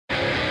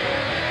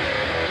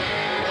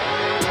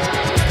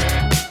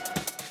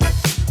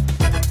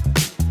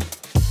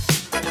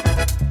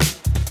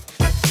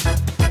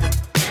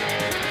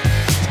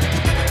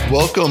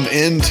Welcome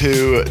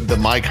into the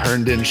Mike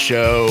Herndon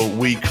Show,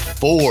 week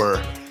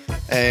 4.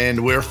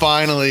 And we're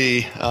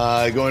finally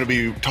going to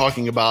be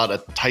talking about a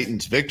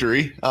Titans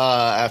victory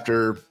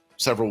after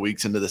several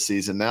weeks into the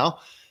season now.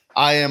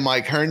 I am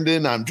Mike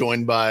Herndon. I'm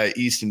joined by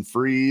Easton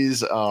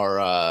Freeze,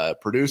 our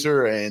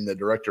producer and the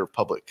director of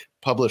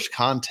published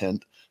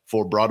content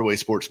for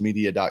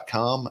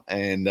BroadwaySportsMedia.com.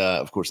 And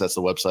of course, that's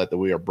the website that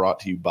we are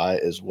brought to you by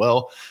as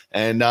well.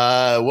 And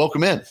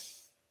welcome in.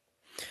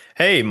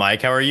 Hey,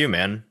 Mike, how are you,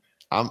 man?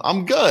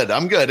 I'm good.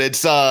 I'm good.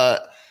 It's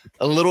a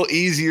little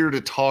easier to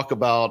talk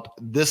about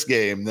this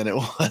game than it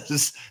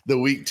was the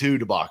week 2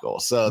 debacle.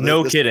 So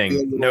no kidding.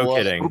 A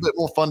little bit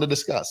more fun to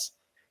discuss.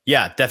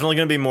 Yeah, definitely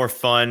going to be more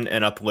fun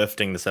and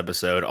uplifting this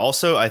episode.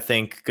 Also, I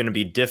think going to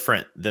be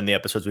different than the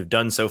episodes we've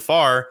done so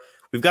far.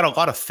 We've got a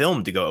lot of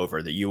film to go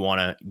over that you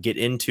want to get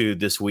into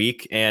this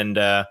week. And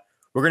we're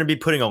going to be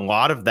putting a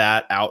lot of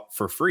that out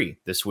for free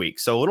this week.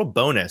 So a little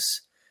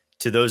bonus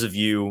to those of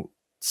you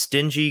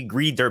stingy,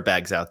 greedy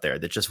dirtbags out there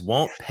that just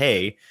won't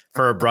pay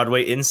for a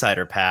Broadway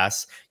Insider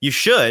Pass. You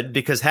should,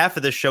 because half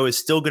of this show is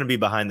still going to be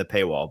behind the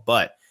paywall,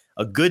 but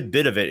a good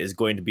bit of it is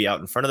going to be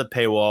out in front of the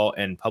paywall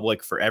and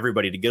public for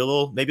everybody to get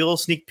maybe a little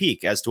sneak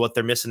peek as to what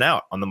they're missing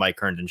out on the Mike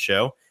Herndon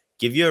Show.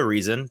 Give you a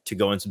reason to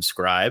go and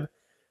subscribe.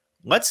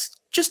 Let's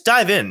just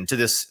dive into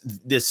this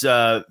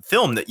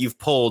film that you've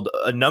pulled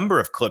a number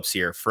of clips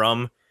here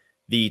from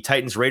the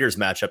Titans-Raiders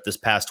matchup this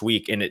past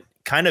week, and it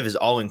kind of is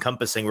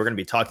all-encompassing. We're going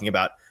to be talking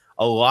about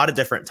a lot of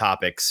different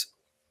topics.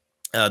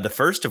 The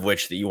first of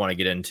which that you want to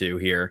get into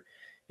here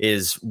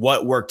is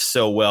what worked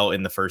so well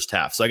in the first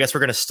half. So I guess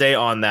we're going to stay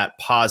on that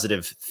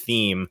positive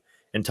theme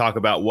and talk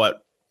about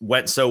what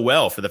went so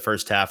well for the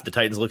first half. The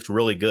Titans looked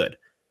really good.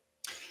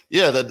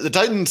 Yeah, the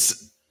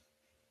Titans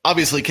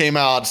obviously came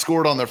out,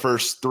 scored on their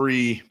first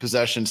 3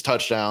 possessions,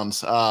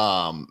 touchdowns.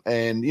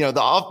 And, you know,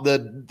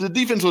 the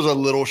defense was a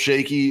little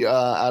shaky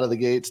out of the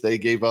gates. They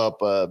gave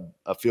up a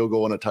field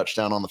goal and a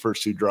touchdown on the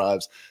first 2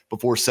 drives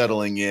before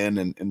settling in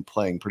and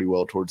playing pretty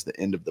well towards the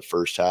end of the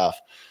first half.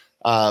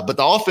 But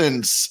the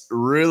offense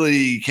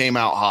really came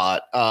out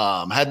hot,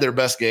 had their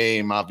best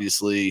game,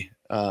 obviously,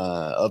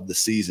 of the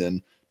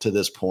season to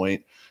this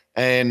point.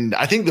 And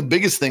I think the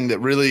biggest thing that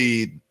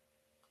really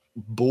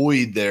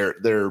buoyed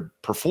their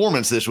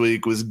performance this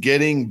week was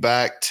getting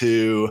back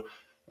to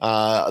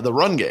the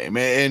run game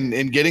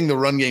and getting the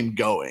run game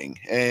going.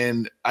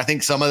 And I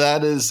think some of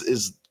that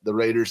is the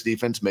Raiders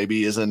defense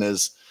maybe isn't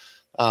as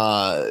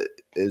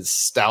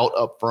stout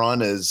up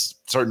front as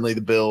certainly the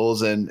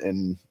Bills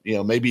and you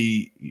know,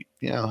 maybe,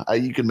 you know,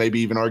 you could maybe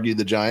even argue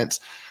the Giants.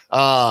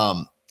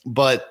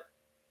 But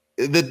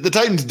the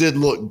Titans did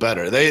look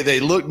better. They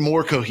looked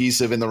more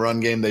cohesive in the run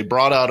game. They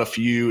brought out a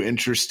few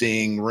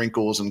interesting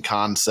wrinkles and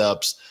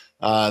concepts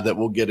that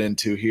we'll get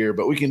into here.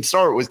 But we can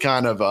start with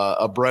kind of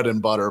a bread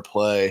and butter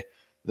play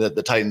that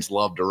the Titans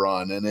love to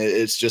run. And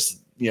it's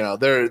just, you know,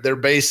 their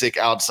basic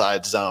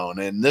outside zone.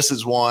 And this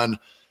is one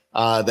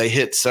they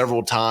hit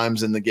several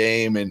times in the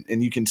game.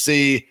 And you can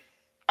see,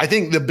 I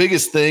think the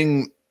biggest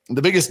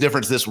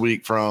difference this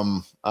week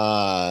from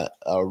a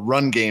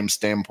run game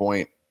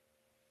standpoint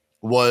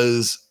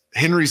was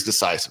Henry's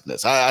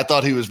decisiveness. I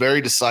thought he was very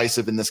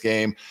decisive in this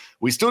game.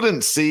 We still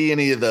didn't see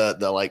any of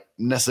the like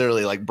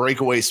necessarily like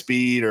breakaway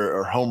speed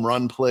or home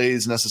run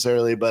plays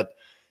necessarily, but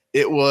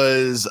it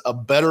was a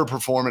better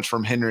performance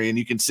from Henry. And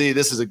you can see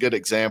this is a good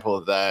example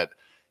of that.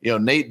 You know,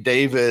 Nate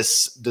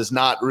Davis does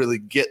not really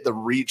get the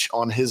reach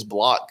on his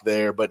block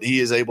there, but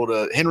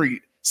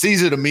Henry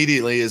sees it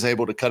immediately, is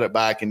able to cut it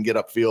back and get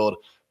upfield,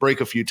 break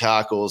a few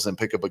tackles and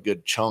pick up a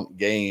good chunk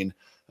gain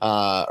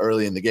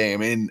early in the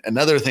game. And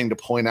another thing to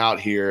point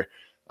out here,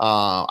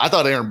 I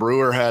thought Aaron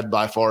Brewer had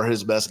by far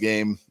his best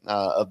game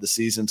of the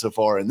season so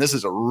far. And this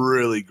is a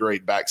really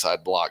great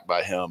backside block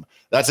by him.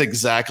 That's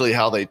exactly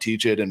how they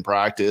teach it in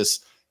practice,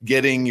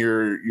 getting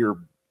your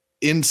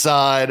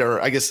inside, or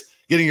I guess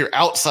getting your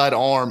outside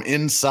arm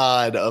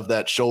inside of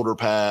that shoulder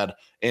pad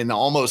and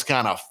almost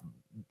kind of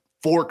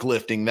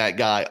forklifting that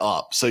guy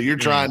up. So you're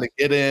trying to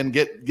get in,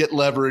 get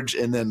leverage,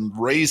 and then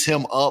raise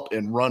him up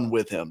and run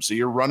with him. So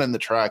you're running the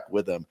track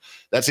with him.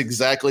 That's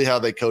exactly how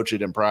they coach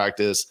it in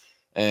practice.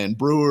 And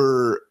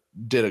Brewer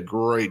did a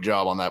great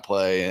job on that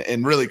play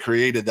and really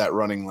created that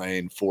running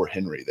lane for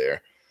Henry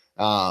there.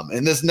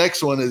 And this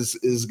next one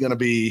is going to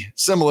be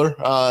similar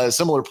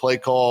play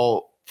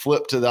call,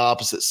 flip to the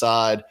opposite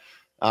side.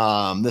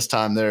 This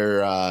time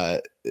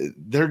they're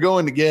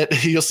going to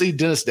get, you'll see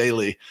Dennis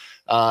Daly.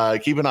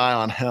 Keep an eye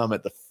on him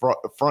at the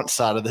front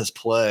side of this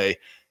play.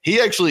 He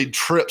actually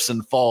trips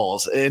and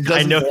falls and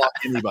doesn't block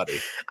anybody.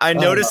 I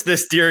noticed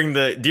this during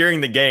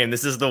the game.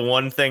 This is the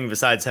one thing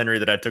besides Henry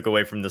that I took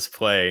away from this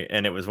play,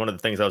 and it was one of the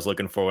things I was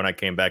looking for when I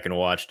came back and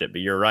watched it. But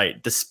you're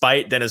right.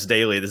 Despite Dennis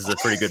Daly, this is a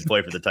pretty good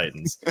play for the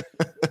Titans.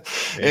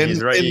 and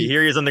he's right.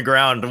 Here he is on the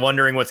ground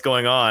wondering what's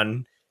going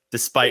on,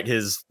 despite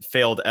his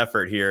failed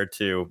effort here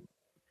to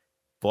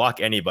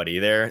block anybody.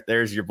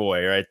 There's your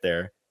boy right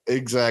there.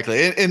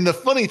 Exactly. And the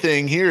funny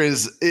thing here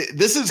is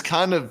this is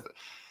kind of,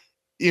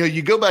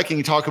 you go back and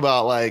you talk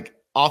about like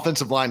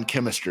offensive line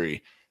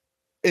chemistry.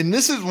 And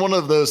this is one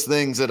of those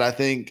things that I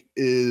think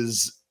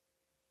it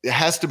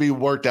has to be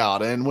worked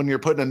out. And when you're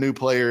putting a new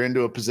player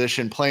into a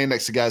position, playing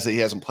next to guys that he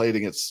hasn't played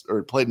against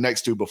or played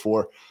next to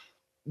before,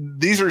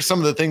 these are some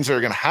of the things that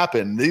are going to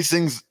happen. These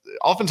things,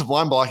 offensive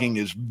line blocking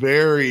is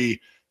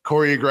very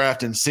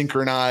choreographed and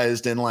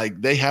synchronized, and like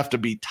they have to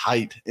be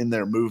tight in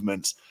their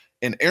movements.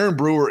 And Aaron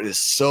Brewer is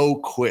so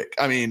quick.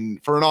 I mean,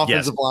 for an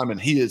offensive lineman,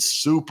 he is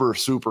super,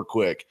 super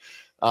quick.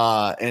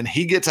 And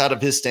he gets out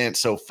of his stance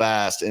so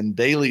fast, and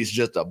Daly's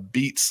just a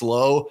beat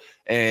slow,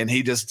 and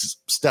he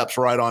just steps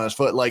right on his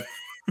foot. Like,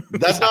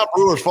 that's not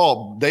Brewer's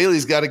fault.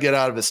 Daly's got to get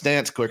out of his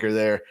stance quicker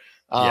there.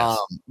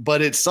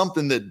 But it's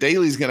something that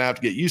Daly's going to have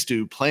to get used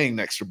to playing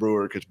next to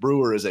Brewer, because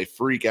Brewer is a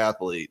freak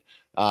athlete.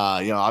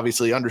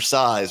 Obviously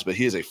undersized, but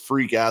he is a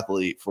freak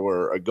athlete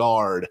for a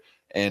guard,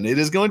 and it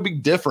is going to be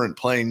different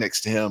playing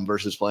next to him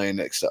versus playing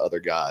next to other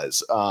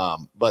guys.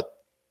 But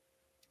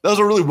that was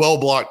a really well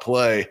blocked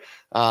play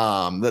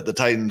that the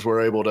Titans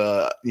were able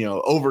to,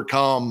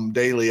 overcome.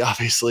 Daly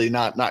obviously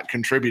not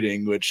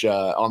contributing, which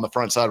on the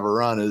front side of a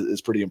run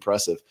is pretty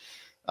impressive.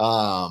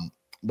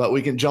 But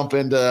we can jump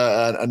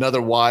into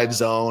another wide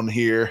zone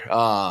here.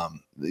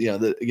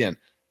 Again,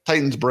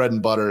 Titans bread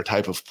and butter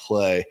type of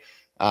play.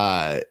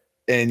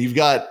 And you've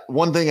got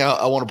one thing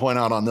I want to point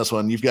out on this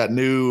one. You've got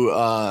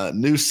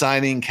new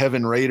signing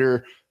Kevin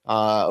Rader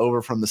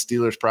over from the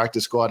Steelers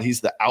practice squad.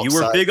 He's the outside. You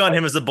were big on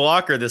him as a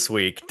blocker this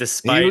week,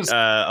 despite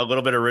a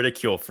little bit of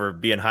ridicule for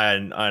being high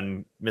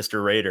on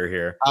Mr. Rader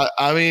here.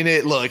 I mean,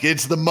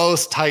 it's the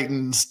most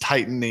Titans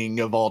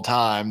tightening of all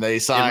time. They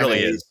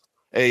signed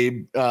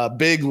a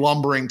big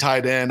lumbering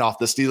tight end off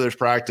the Steelers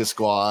practice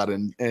squad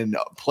and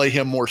play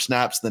him more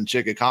snaps than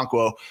Chika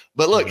Okonkwo.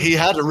 But look, he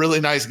had a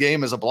really nice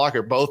game as a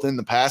blocker, both in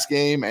the pass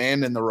game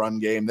and in the run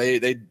game.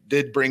 They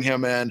did bring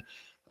him in.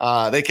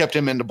 They kept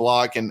him in to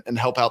block and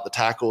help out the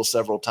tackles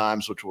several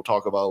times, which we'll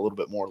talk about a little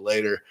bit more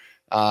later.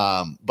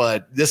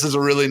 But this is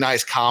a really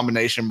nice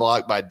combination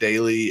block by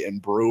Daly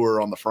and Brewer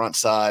on the front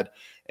side.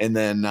 And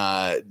then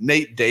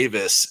Nate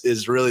Davis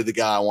is really the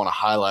guy I want to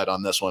highlight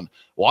on this one.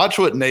 Watch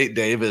what Nate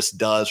Davis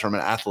does from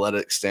an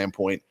athletic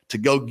standpoint to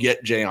go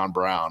get Jayon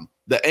Brown.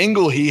 The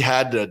angle he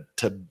had to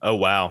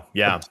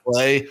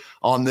play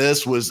on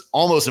this was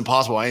almost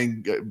impossible. I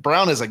mean,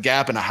 Brown is a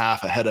gap and a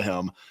half ahead of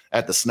him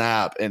at the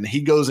snap, and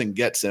he goes and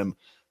gets him,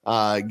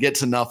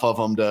 gets enough of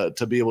him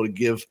to be able to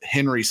give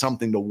Henry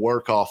something to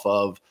work off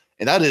of.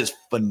 And that is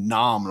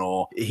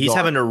phenomenal. He's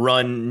having to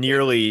run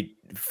nearly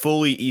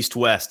fully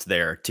east-west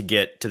there to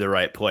get to the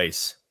right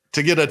place.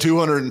 To get a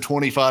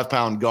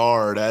 225-pound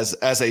guard as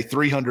a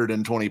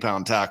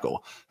 320-pound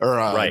tackle,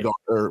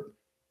 or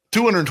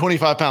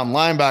 225-pound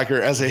linebacker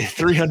as a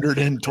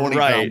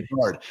 320-pound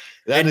guard.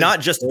 And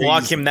not just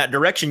block him that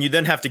direction. You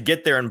then have to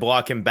get there and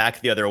block him back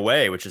the other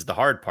way, which is the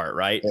hard part,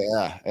 right?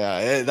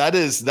 Yeah. That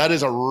is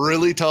a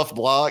really tough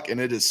block,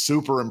 and it is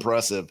super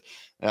impressive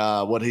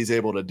what he's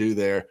able to do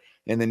there.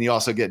 And then you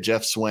also get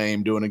Jeff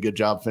Swaim doing a good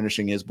job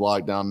finishing his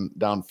block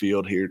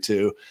downfield here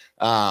too.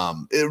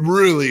 It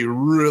really,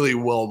 really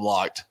well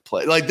blocked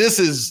play. Like this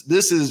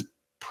is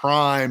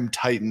prime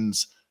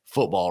Titans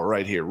football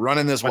right here.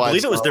 Running this wide. I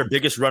believe it was their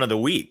biggest run of the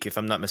week, if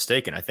I'm not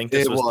mistaken. I think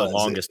this was the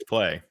longest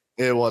play.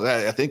 It was.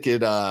 I think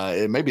it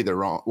may be the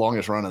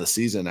longest run of the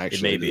season.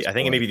 Actually, it may be. I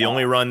think it may be the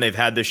only run they've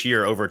had this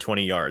year over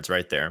 20 yards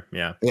right there.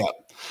 Yeah. Yeah.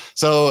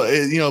 So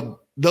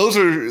those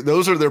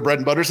are their bread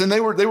and butters, and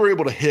they were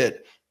able to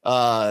hit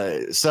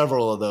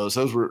several of those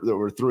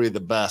were three of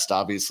the best,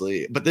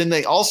 obviously, but then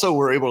they also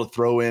were able to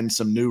throw in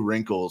some new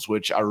wrinkles,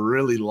 which I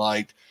really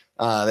liked.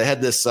 They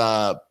had this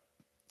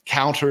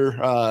counter,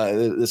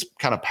 this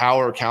kind of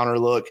power counter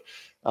look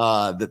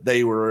that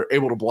they were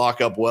able to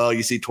block up well.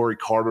 You see Torrey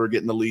Carter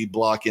getting the lead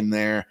block in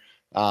there,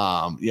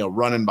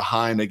 running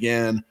behind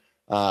again,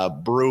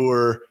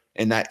 Brewer.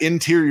 And that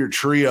interior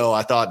trio,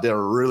 I thought did a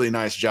really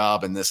nice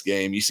job in this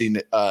game. You see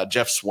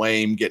Jeff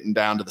Swaim getting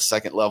down to the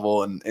second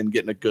level and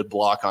getting a good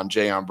block on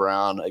Jayon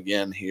Brown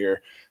again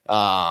here. It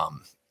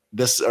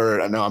is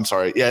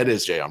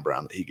Jayon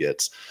Brown that he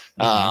gets.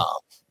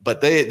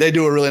 But they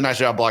do a really nice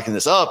job blocking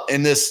this up.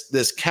 And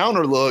this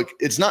counter look,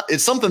 it's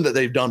something that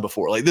they've done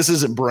before. Like this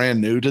isn't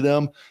brand new to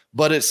them,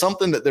 but it's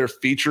something that they're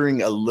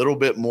featuring a little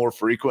bit more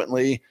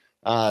frequently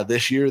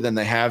this year than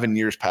they have in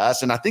years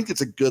past. And I think it's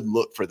a good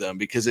look for them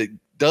because it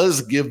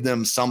does give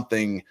them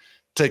something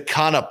to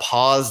kind of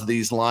pause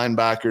these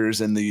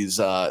linebackers and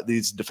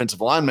these defensive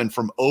linemen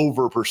from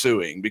over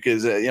pursuing,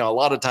 because a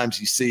lot of times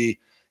you see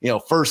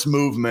first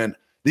movement,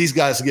 these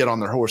guys get on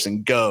their horse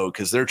and go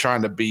because they're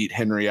trying to beat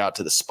Henry out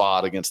to the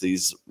spot against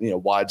these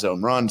wide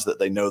zone runs that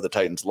they know the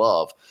Titans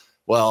love.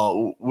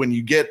 Well, when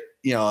you get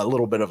a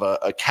little bit of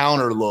a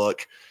counter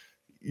look,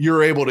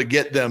 you're able to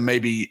get them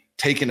maybe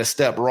taking a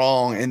step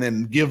wrong and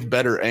then give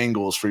better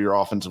angles for your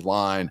offensive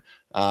line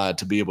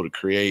to be able to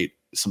create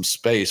some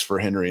space for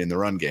Henry in the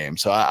run game.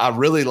 So I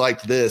really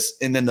liked this.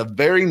 And then the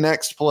very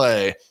next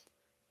play,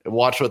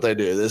 watch what they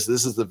do. This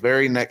is the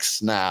very next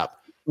snap.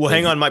 Well,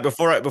 hang on, Mike.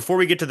 Before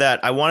we get to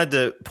that, I wanted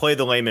to play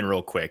the layman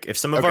real quick. If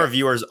some of our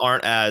viewers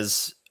aren't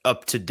as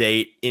up to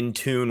date, in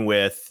tune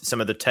with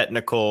some of the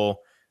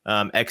technical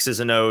X's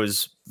and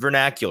O's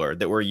vernacular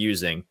that we're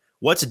using.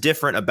 What's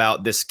different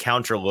about this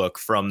counter look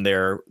from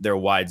their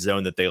wide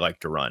zone that they like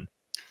to run?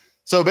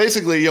 So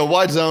basically,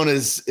 wide zone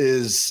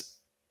is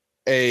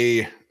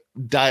a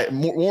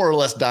more or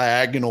less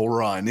diagonal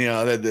run.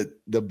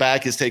 The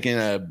back is taking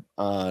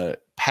a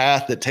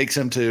path that takes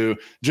him to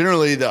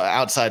generally the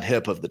outside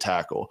hip of the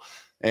tackle,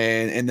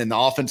 and then the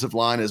offensive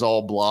line is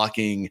all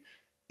blocking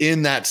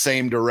in that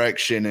same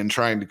direction and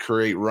trying to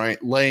create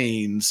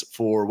lanes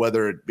for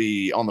whether it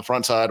be on the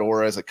front side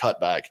or as a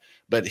cutback.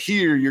 But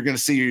here you're going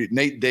to see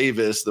Nate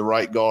Davis, the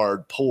right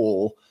guard,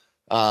 pull.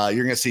 You're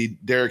going to see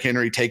Derrick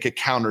Henry take a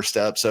counter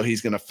step. So he's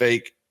going to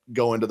fake,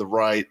 go into the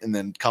right, and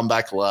then come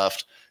back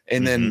left.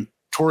 And then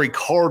Torrey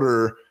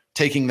Carter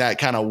taking that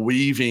kind of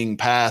weaving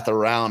path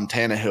around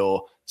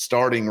Tannehill,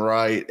 starting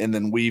right and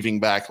then weaving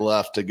back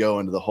left to go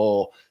into the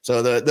hole.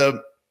 So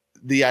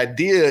the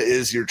idea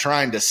is you're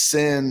trying to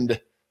send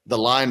the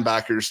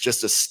linebackers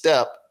just a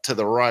step to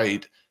the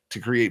right to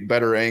create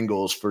better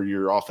angles for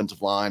your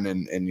offensive line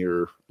and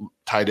your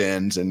tight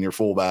ends and your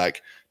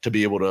fullback to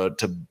be able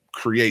to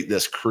create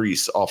this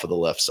crease off of the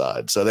left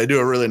side. So they do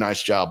a really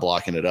nice job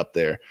blocking it up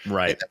there.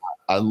 Right. And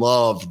I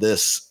love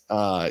this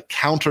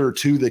counter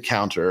to the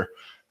counter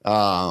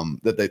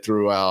that they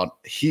threw out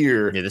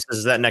here. Yeah, this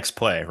is that next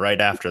play right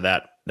after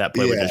that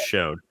play we just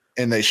showed.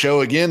 And they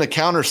show again a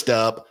counter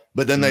step,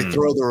 but then they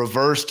throw the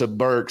reverse to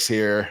Burks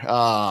here.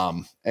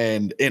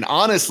 And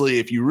honestly,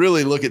 if you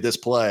really look at this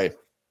play,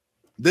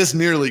 this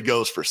nearly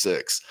goes for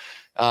 6.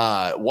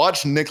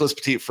 Watch Nicholas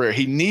Petit-Frere.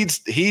 He needs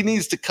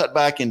to cut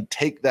back and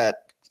take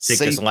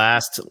this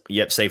last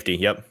safety.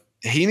 Yep.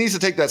 He needs to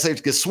take that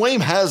safety because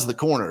Swaim has the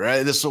corner,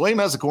 right? Swaim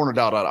has the corner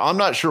dialed out. I'm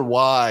not sure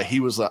why he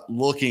was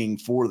looking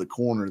for the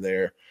corner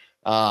there.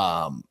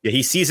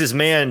 He sees his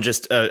man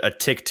just a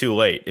tick too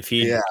late. If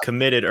he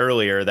committed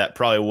earlier, that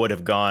probably would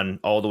have gone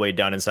all the way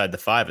down inside the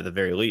 5 at the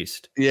very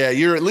least. Yeah,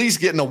 you're at least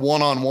getting a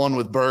one-on-one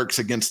with Burks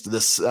against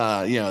this,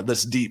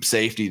 this deep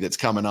safety that's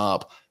coming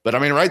up. But I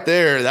mean, right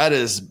there,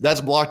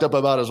 that's blocked up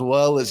about as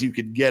well as you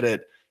could get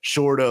it,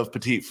 short of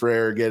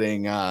Petit-Frere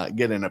getting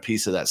a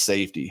piece of that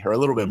safety or a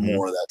little bit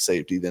more of that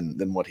safety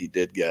than what he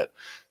did get.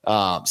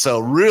 So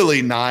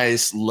really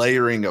nice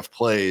layering of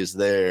plays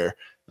there.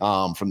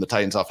 From the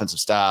Titans offensive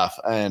staff.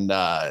 And,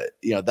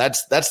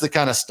 that's the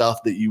kind of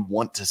stuff that you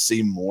want to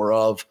see more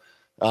of.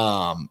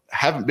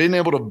 Haven't been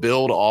able to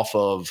build off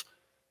of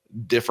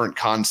different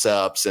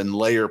concepts and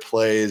layer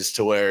plays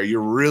to where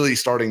you're really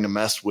starting to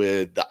mess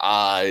with the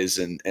eyes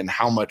and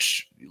how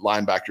much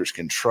linebackers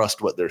can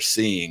trust what they're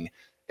seeing.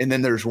 And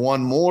then there's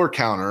one more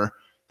counter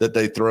that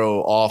they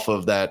throw off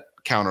of that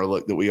counter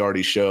look that we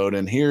already showed.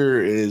 And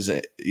here is,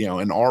 an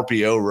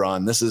RPO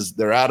run.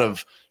 They're out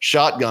of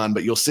shotgun,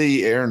 but you'll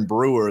see Aaron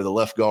Brewer, the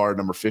left guard,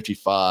 number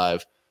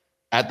 55,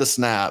 at the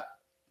snap.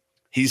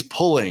 He's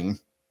pulling,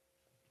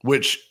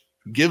 which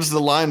gives the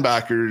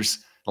linebackers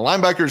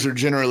are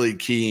generally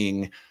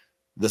keying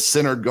the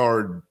center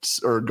guard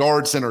or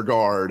guard center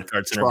guard.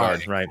 Guard center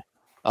guard, right.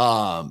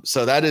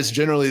 So that is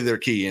generally their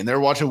key. And they're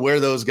watching where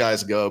those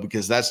guys go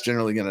because that's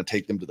generally going to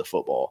take them to the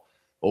football.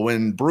 Well,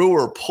 when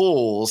Brewer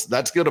pulls,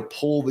 that's going to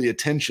pull the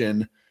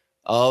attention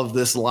of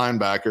this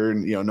linebacker,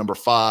 number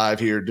 5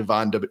 here,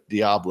 Divine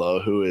Diablo,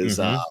 who is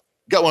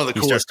got one of the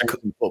coolest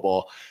in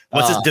football.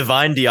 What's his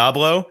Divine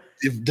Diablo?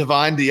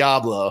 Divine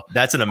Diablo.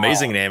 That's an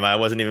amazing name. I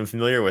wasn't even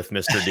familiar with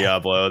Mr.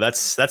 Diablo.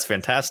 That's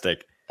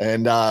fantastic.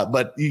 And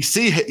but you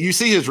see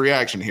his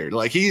reaction here.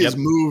 Like he is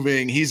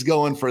moving. He's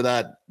going for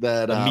that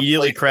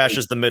immediately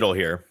crashes the middle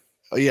here.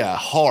 Yeah,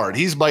 hard.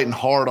 He's biting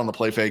hard on the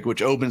play fake,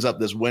 which opens up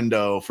this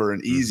window for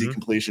an easy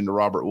completion to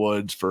Robert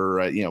Woods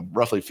for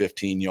roughly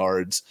 15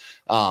 yards.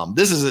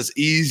 This is as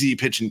easy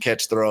pitch and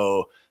catch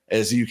throw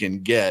as you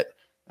can get.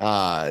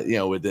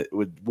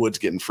 With Woods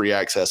getting free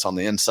access on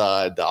the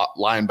inside, the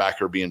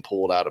linebacker being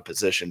pulled out of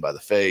position by the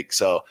fake.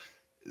 So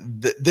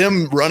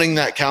them running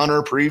that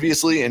counter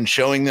previously and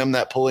showing them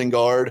that pulling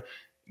guard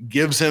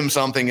gives him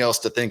something else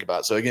to think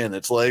about. So again,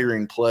 it's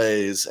layering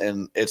plays,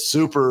 and it's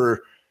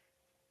super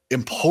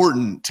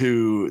important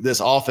to this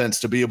offense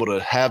to be able to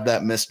have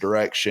that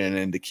misdirection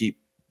and to keep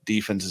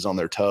defenses on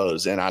their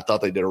toes. And I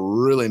thought they did a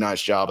really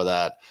nice job of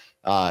that,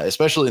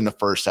 especially in the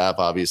first half,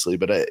 obviously.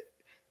 But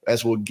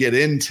as we'll get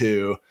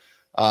into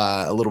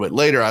a little bit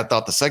later, I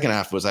thought the second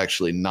half was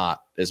actually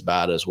not as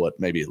bad as what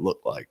maybe it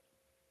looked like.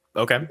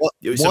 Okay.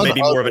 So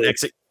maybe more of an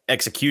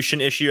execution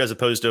issue as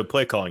opposed to a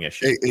play calling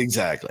issue.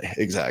 Exactly.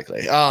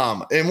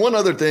 And one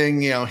other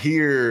thing,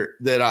 here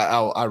that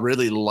I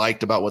really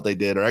liked about what they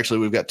did, or actually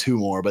we've got 2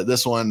 more, but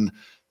this one,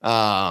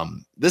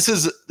 this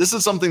is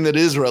something that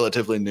is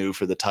relatively new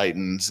for the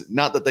Titans.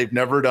 Not that they've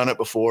never done it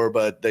before,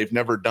 but they've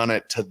never done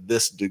it to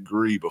this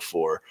degree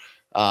before.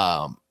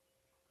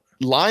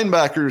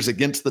 Linebackers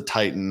against the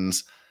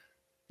Titans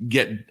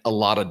get a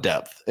lot of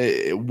depth.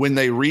 When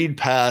they read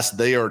pass,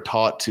 they are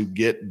taught to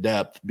get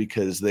depth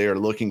because they are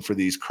looking for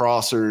these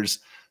crossers,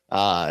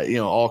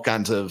 all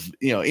kinds of,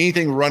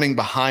 anything running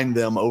behind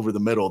them over the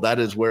middle. That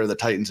is where the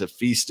Titans have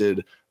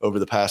feasted over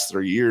the past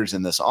 3 years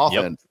in this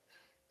offense.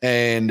 Yep.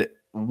 And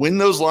when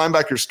those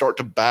linebackers start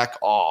to back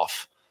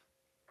off,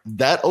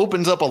 that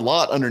opens up a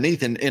lot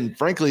underneath. And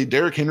frankly,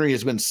 Derrick Henry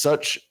has been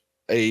such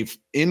a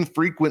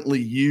infrequently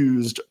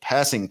used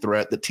passing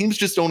threat that teams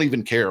just don't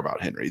even care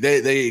about Henry.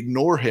 They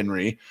ignore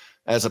Henry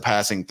as a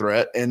passing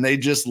threat, and they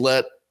just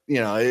let,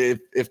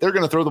 if they're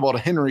going to throw the ball to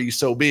Henry,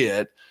 so be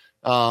it.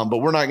 But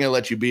we're not going to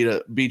let you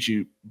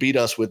beat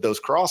us with those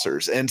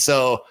crossers. And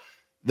so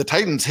the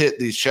Titans hit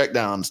these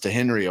checkdowns to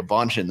Henry a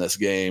bunch in this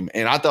game,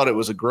 and I thought it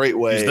was a great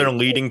way. He's their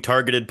leading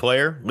targeted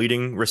player,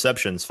 leading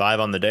receptions, 5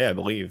 on the day, I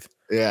believe.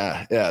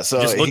 Yeah.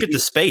 So just look at the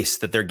space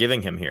that they're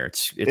giving him here.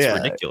 It's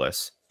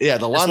ridiculous. Yeah,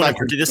 the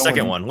linebacker. The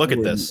second one. Look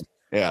at this.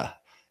 Yeah.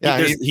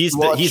 He's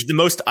the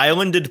most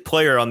islanded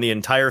player on the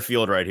entire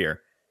field right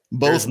here.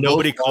 There's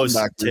nobody close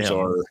to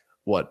him.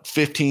 Are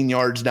 15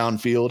 yards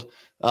downfield.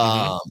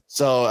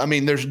 So I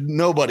mean, there's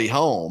nobody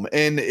home.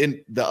 And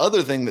the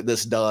other thing that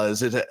this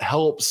does is it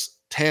helps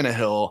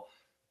Tannehill.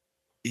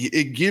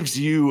 It gives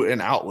you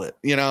an outlet,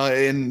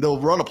 and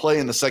they'll run a play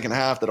in the second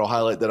half that I'll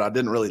highlight that I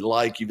didn't really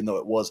like, even though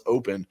it was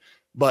open.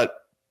 But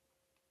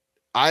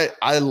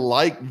I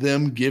like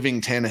them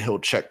giving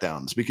Tannehill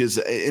checkdowns, because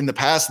in the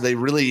past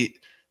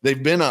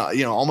they've been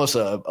almost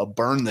a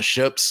burn the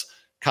ships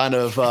kind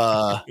of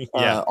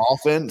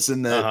offense,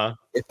 and that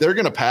if they're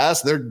going to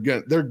pass, they're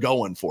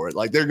going for it.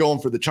 Like, they're going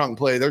for the chunk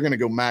play. They're going to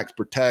go max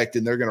protect,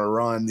 and they're going to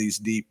run these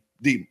deep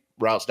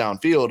routes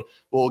downfield.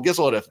 Well, guess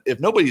what? If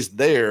nobody's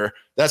there,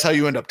 that's how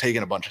you end up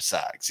taking a bunch of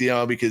sacks,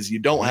 because you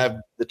don't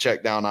have the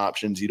check down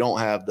options. You don't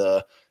have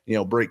the,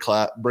 break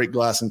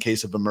glass in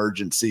case of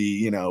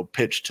emergency,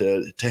 pitch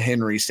to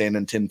Henry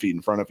standing 10 feet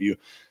in front of you.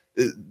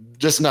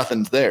 Just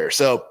nothing's there.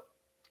 So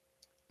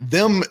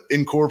them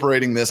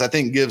incorporating this, I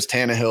think, gives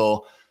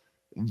Tannehill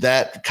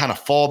that kind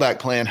of fallback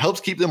plan, helps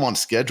keep them on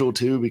schedule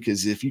too,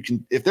 because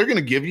if they're going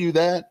to give you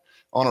that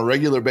on a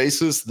regular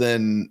basis,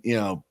 then,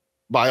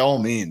 by all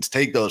means,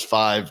 take those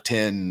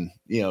 5-10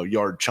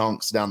 yard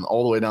chunks down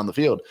all the way down the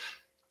field.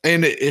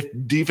 And if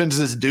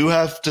defenses do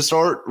have to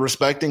start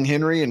respecting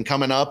Henry and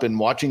coming up and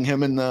watching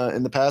him in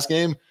the pass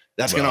game,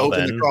 that's going to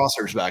open the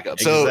crossers back up.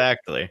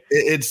 Exactly.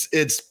 So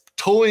it's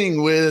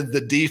toying with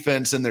the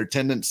defense and their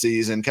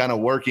tendencies and kind of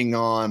working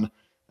on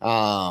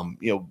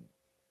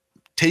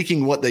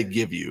taking what they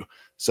give you,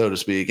 so to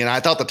speak. And I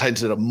thought the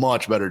Titans did a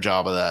much better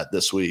job of that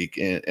this week.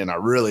 And I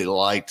really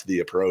liked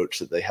the approach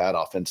that they had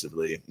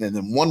offensively. And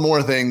then one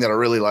more thing that I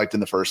really liked in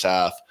the first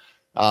half,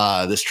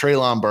 this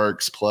Treylon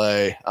Burks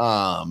play,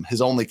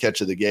 his only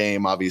catch of the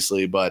game,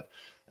 obviously, but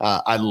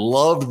I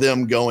loved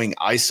them going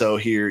ISO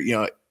here.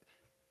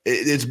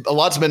 It's a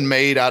lot's been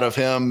made out of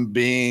him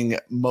being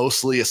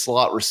mostly a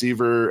slot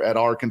receiver at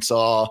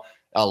Arkansas.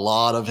 A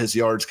lot of his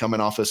yards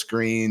coming off of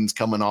screens,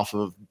 coming off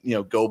of,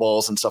 go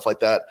balls and stuff like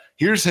that.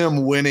 Here's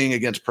him winning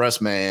against press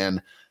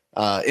man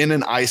in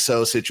an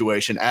ISO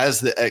situation as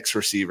the X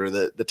receiver.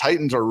 The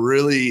Titans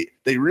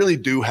they really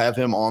do have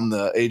him on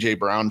the A.J.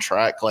 Brown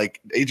track.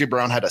 Like, A.J.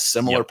 Brown had a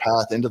similar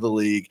path into the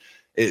league.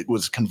 It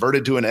was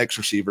converted to an X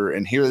receiver.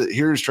 And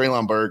here's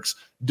Treylon Burks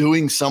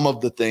doing some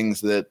of the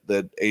things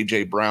that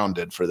A.J. Brown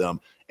did for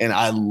them. And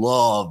I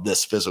love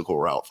this physical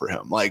route for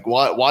him. Like,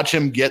 watch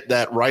him get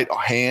that right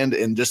hand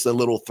and just a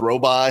little throw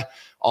by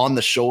on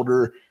the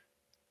shoulder.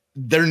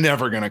 They're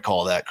never going to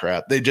call that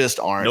crap. They just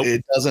aren't. Nope.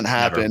 It doesn't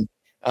happen.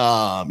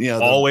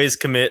 Always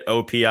commit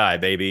OPI,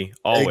 baby.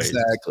 Always.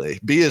 Exactly.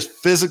 Be as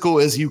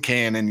physical as you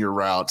can in your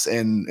routes.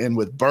 And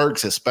with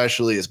Burks,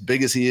 especially as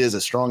big as he is,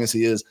 as strong as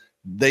he is,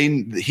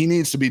 he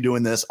needs to be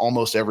doing this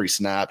almost every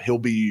snap. He'll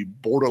be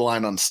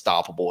borderline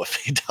unstoppable if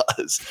he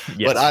does.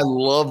 Yes. But I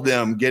love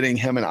them getting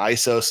him an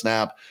ISO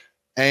snap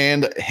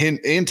and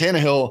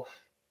Tannehill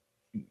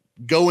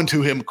going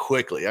to him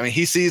quickly. I mean,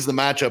 he sees the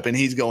matchup and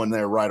he's going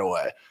there right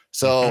away.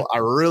 So I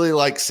really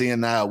like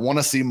seeing that. I want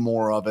to see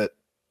more of it.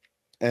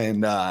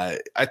 And I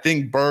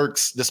think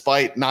Burks,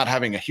 despite not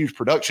having a huge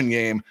production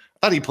game,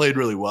 I thought he played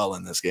really well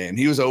in this game.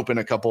 He was open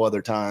a couple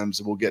other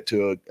times. We'll get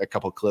to a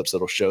couple clips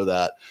that'll show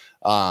that.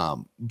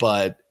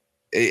 But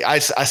I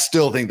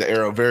still think the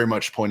arrow very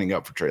much pointing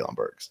up for Treylon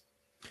Burks.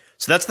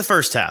 So that's the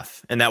first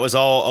half. And that was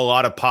all a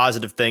lot of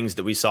positive things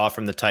that we saw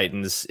from the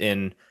Titans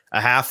in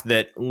a half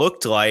that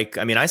looked like,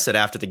 I mean, I said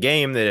after the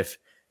game that if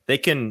they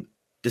can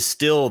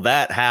distill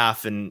that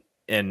half and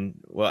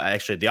well,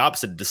 actually the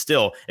opposite,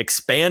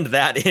 expand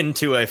that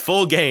into a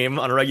full game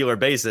on a regular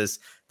basis,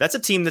 that's a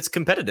team that's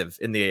competitive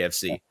in the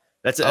AFC.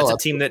 That's a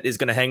team that is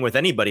going to hang with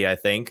anybody, I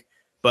think.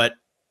 But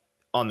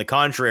on the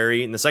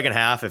contrary, in the second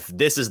half, if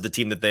this is the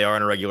team that they are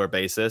on a regular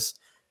basis,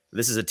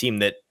 this is a team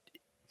that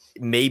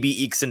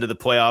maybe ekes into the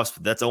playoffs,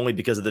 but that's only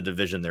because of the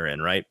division they're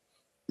in, right?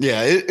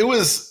 Yeah, it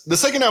was, the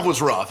second half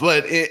was rough,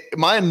 but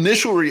my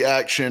initial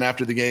reaction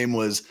after the game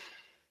was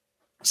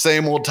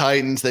same old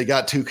Titans. They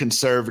got too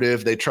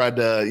conservative. They tried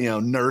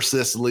to, nurse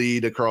this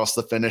lead across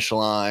the finish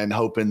line,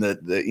 hoping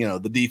that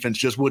the defense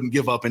just wouldn't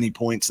give up any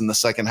points in the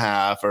second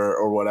half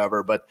or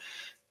whatever. But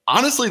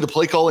honestly, the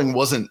play calling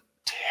wasn't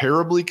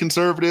terribly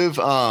conservative.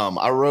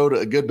 I wrote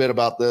a good bit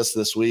about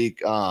this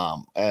week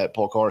at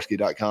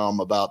paulkawarski.com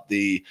about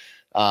the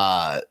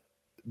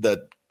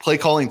play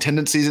calling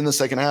tendencies in the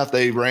second half.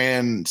 They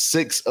ran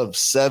 6 of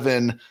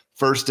 7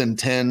 1st and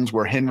 10s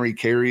where Henry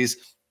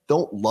carries.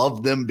 Don't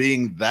love them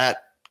being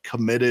that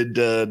committed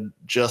to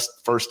just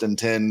 1st and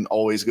 10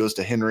 always goes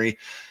to Henry.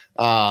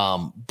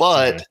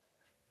 But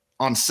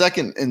on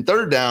 2nd and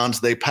 3rd downs,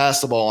 they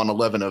pass the ball on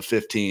 11 of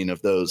 15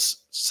 of those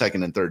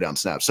 2nd and 3rd down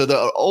snaps. So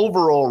the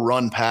overall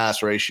run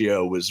pass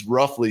ratio was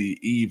roughly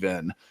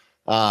even.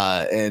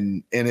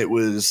 And it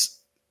was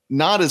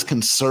not as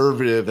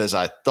conservative as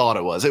I thought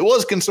it was. It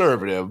was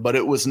conservative, but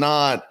it was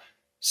not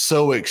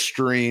so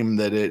extreme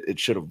that it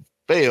should have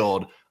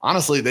failed.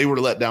 Honestly, they were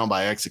let down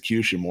by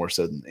execution more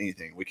so than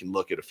anything. We can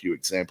look at a few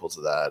examples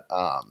of that.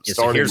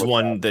 So here's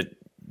one that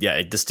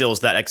it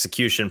distills that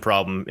execution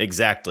problem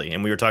exactly.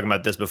 And we were talking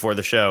about this before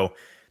the show.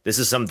 This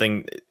is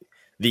something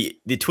the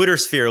Twitter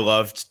sphere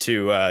loved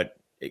to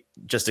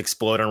just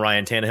explode on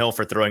Ryan Tannehill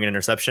for throwing an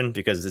interception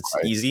because it's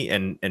easy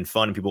and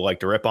fun. And people like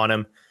to rip on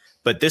him.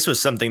 But this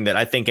was something that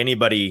I think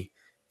anybody,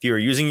 if you were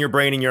using your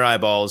brain and your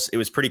eyeballs, it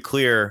was pretty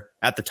clear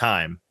at the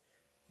time.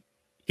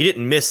 He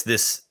didn't miss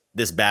this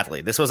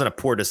badly. This wasn't a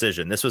poor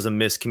decision. This was a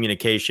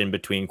miscommunication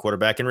between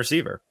quarterback and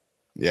receiver.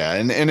 Yeah,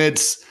 and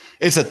it's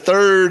a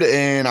 3rd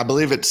and I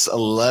believe it's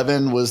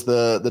 11 was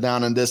the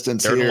down and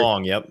distance 3rd here. and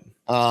long, yep.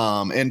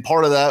 And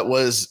part of that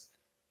was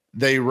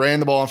they ran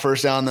the ball on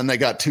 1st down, then they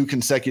got 2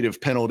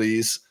 consecutive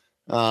penalties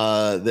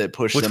that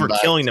pushed them back. Which were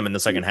killing them in the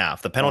second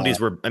half. The penalties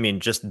were,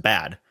 just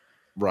bad.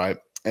 Right.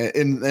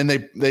 And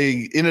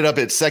they ended up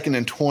at 2nd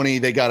and 20.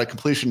 They got a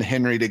completion to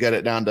Henry to get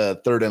it down to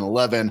 3rd and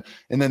 11.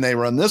 And then they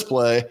run this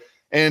play.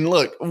 And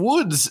look,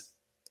 Woods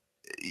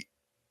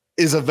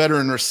is a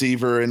veteran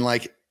receiver. And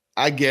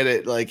I get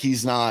it.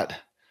 He's not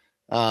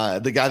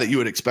the guy that you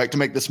would expect to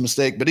make this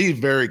mistake, but he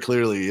very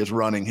clearly is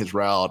running his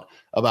route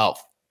about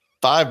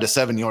 5 to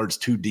 7 yards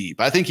too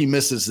deep. I think he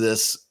misses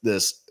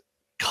this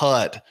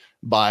cut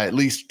by at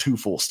least 2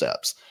 full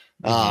steps.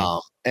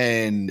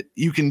 And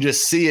you can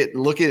just see it.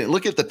 Look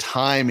at the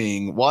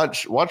timing.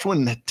 Watch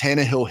when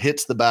Tannehill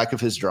hits the back of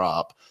his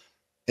drop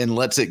and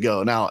lets it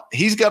go. Now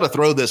he's got to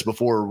throw this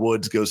before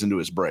Woods goes into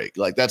his break.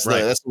 That's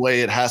the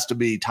way it has to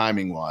be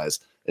timing wise,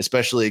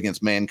 especially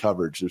against man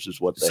coverage. Which is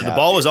what they. So the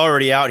ball is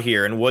already out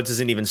here, and Woods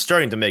isn't even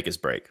starting to make his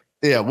break.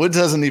 Yeah, Woods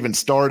hasn't even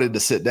started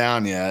to sit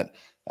down yet.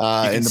 You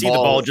can see the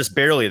ball just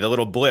barely, the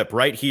little blip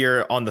right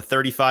here on the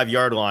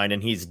 35-yard line,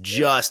 and he's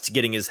just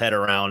getting his head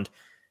around.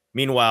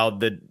 Meanwhile,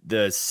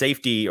 the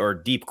safety or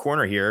deep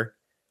corner here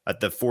at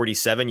the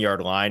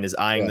 47-yard line is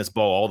eyeing this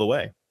ball all the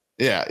way.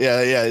 Yeah.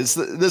 It's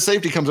the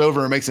safety comes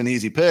over and makes an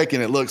easy pick,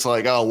 and it looks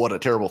like, oh, what a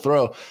terrible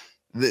throw.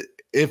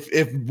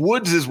 If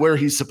Woods is where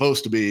he's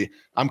supposed to be,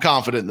 I'm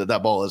confident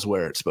that ball is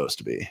where it's supposed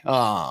to be.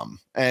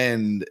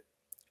 And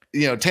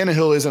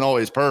Tannehill isn't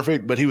always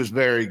perfect, but he was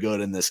very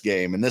good in this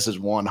game, and this is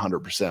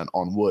 100%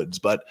 on Woods.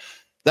 But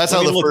that's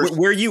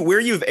where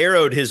you've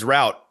arrowed his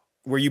route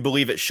where you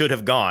believe it should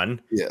have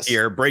gone. Yes.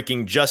 Here,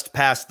 breaking just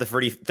past the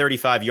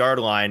 35-yard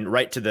line,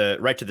 right to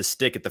the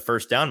stick at the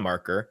 1st down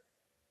marker.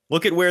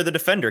 Look at where the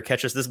defender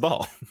catches this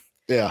ball.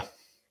 Yeah.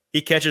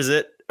 He catches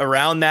it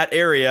around that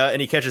area, and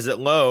he catches it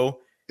low.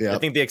 Yeah. I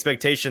think the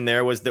expectation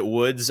there was that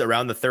Woods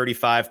around the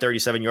 35,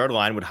 37-yard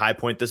line would high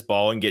point this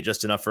ball and get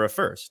just enough for a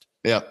first.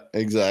 Yeah,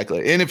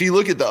 exactly. And if you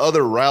look at the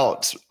other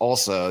routes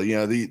also,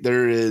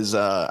 there is,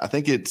 I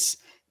think it's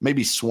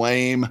maybe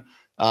Swaim.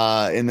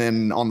 And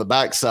then on the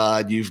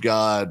backside, you've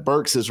got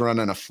Burks is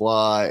running a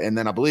fly. And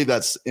then I believe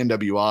that's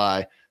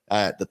NWI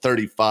at the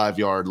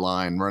 35-yard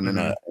line running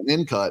an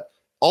in cut.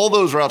 All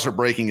those routes are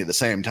breaking at the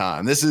same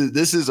time. This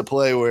is a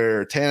play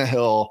where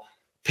Tannehill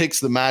picks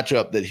the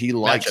matchup that he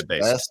likes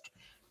best,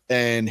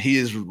 and he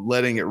is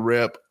letting it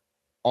rip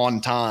on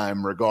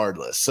time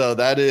regardless. So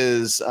that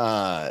is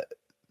kind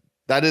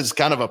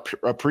of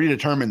a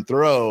predetermined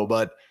throw,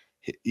 but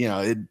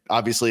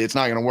obviously it's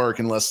not going to work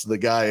unless the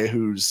guy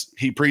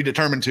he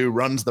predetermined to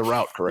runs the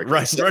route correctly.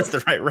 Runs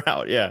the right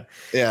route. Yeah.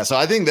 Yeah. So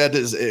I think that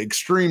is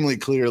extremely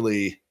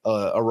clearly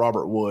a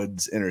Robert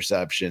Woods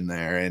interception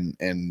there.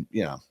 And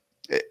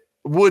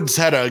Woods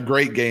had a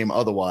great game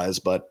otherwise,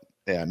 but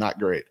not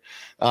great.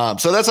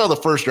 So that's how the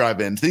first drive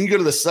ends. Then you go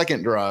to the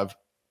second drive.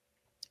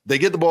 They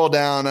get the ball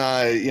down,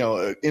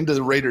 into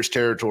the Raiders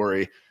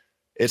territory.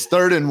 It's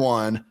 3rd and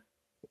 1.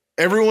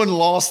 Everyone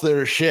lost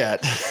their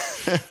shit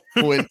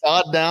when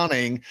Todd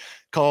Downing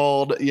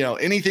called,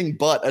 anything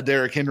but a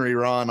Derrick Henry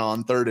run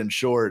on 3rd and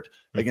short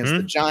against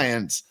the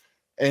Giants.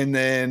 And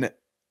then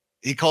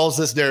he calls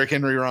this Derrick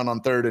Henry run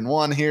on 3rd and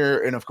 1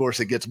 here. And of course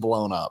it gets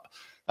blown up.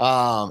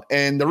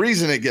 And the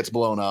reason it gets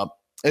blown up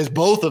is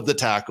both of the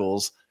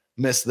tackles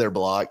miss their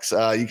blocks.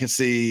 You can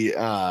see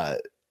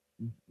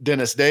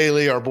Dennis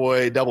Daly, our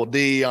boy Double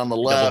D on the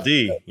left,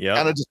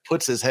 kind of just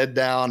puts his head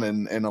down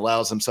and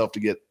allows himself to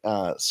get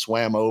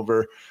swam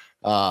over.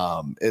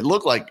 It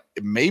looked like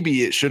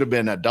maybe it should have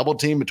been a double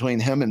team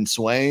between him and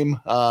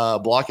Swaim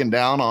blocking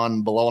down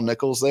on Bilal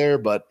Nichols there,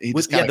 but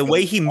the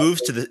way he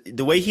moves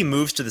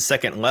to the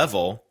second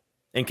level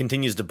and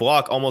continues to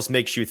block almost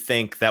makes you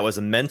think that was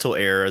a mental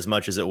error as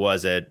much as it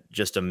was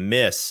just a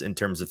miss in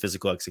terms of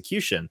physical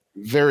execution.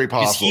 Very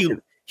possible.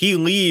 he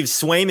leaves,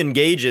 Swaim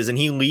engages, and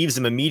he leaves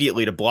him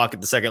immediately to block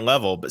at the second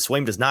level, but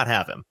Swaim does not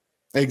have him.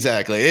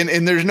 Exactly.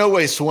 And there's no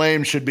way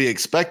Swaim should be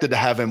expected to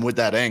have him with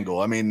that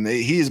angle. I mean,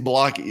 he's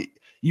blocking.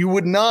 You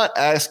would not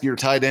ask your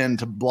tight end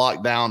to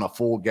block down a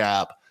full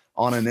gap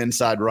on an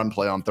inside run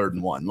play on 3rd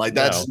and 1. Like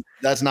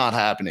that's not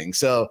happening.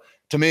 So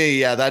to me,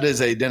 yeah, that is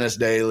a Dennis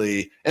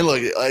Daly. And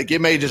look, like it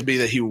may just be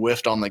that he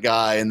whiffed on the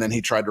guy and then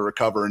he tried to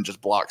recover and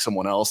just block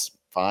someone else.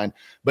 Fine.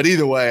 But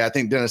either way, I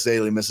think Dennis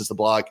Daly misses the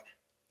block.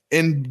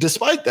 And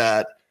despite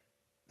that,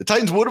 the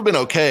Titans would have been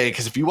okay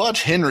because if you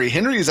watch Henry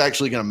is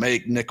actually going to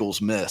make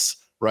Nichols miss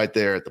right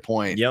there at the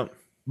point. Yep.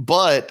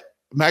 But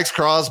Max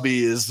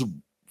Crosby is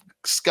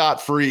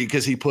scot-free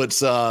because he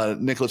puts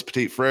Nicholas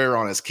Petit-Frere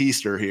on his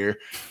keister here.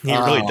 He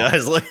really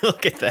does.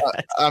 Look at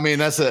that. I mean,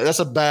 that's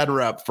a bad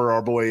rep for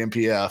our boy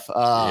MPF.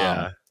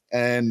 Yeah.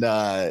 And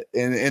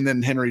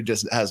then Henry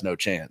just has no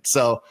chance.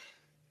 So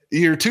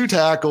your 2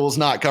 tackles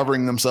not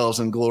covering themselves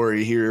in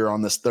glory here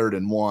on this 3rd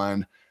and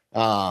 1.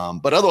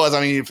 But otherwise,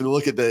 I mean, if you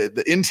look at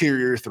the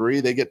interior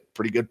 3, they get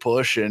pretty good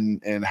push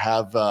and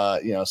have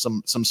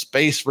some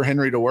space for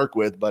Henry to work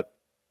with. But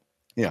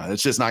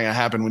it's just not going to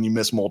happen when you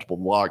miss multiple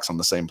blocks on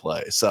the same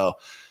play. So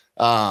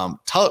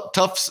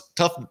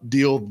tough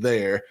deal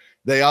there.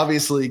 They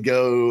obviously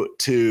go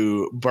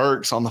to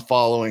Burks on the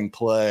following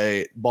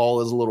play.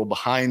 Ball is a little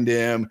behind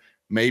him.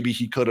 Maybe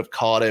he could have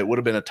caught it. Would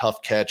have been a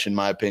tough catch in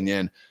my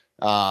opinion.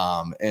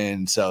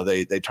 And so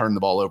they turn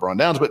the ball over on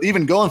downs. But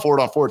even going for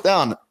it on 4th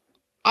down,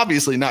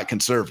 obviously not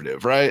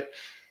conservative, right?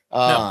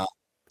 No.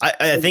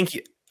 I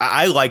think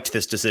I liked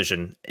this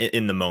decision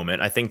in the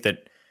moment. I think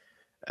that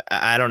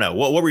I don't know.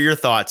 What were your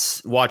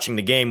thoughts watching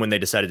the game when they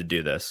decided to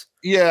do this?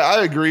 Yeah,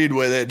 I agreed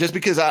with it just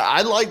because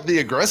I like the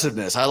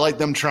aggressiveness. I like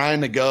them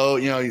trying to go,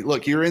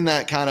 look, you're in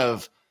that kind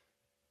of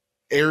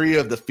area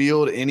of the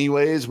field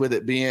anyways, with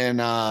it being,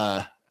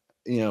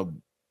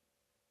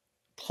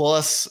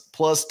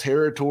 plus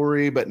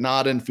territory, but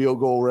not in field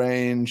goal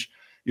range.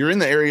 You're in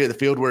the area of the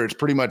field where it's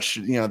pretty much,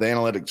 the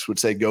analytics would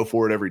say go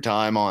for it every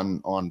time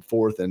on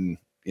 4th and,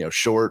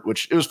 short,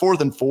 which it was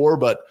 4th and 4,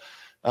 but,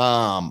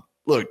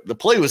 look, the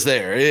play was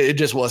there. It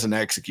just wasn't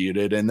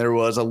executed, and there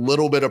was a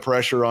little bit of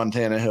pressure on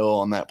Tannehill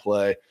on that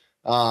play.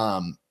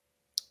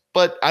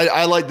 But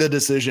I like the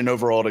decision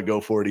overall to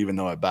go for it, even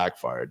though it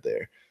backfired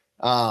there.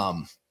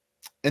 And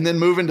then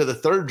moving to the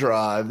 3rd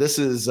drive, this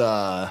is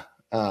a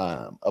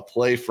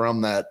play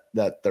from that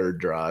 3rd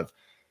drive.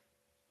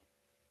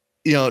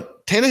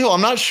 Tannehill,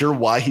 I'm not sure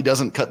why he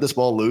doesn't cut this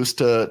ball loose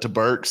to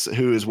Burks,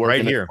 who is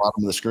working right at the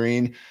bottom of the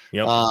screen.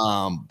 Yep.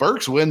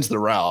 Burks wins the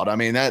route. I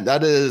mean,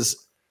 that is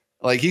 –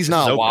 like he's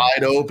not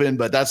wide open,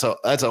 but that's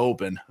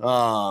open.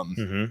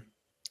 And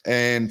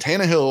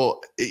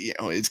Tannehill,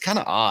 it's kind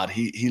of odd.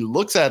 He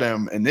looks at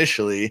him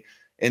initially,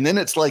 and then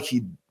it's like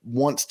he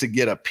wants to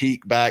get a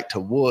peek back to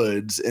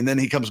Woods, and then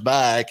he comes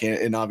back,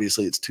 and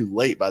obviously it's too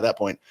late by that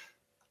point.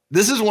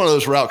 This is one of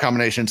those route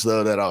combinations,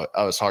 though, that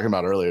I was talking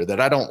about earlier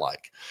that I don't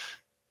like.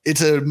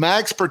 It's a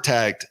max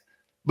protect,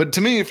 but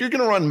to me, if you're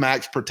going to run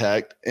max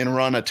protect and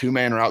run a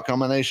 2-man route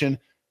combination,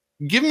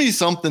 give me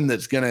something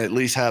that's going to at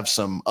least have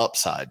some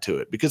upside to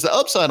it, because the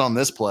upside on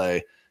this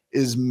play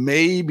is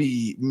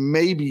maybe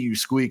you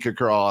squeak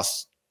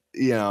across,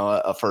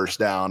 a 1st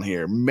down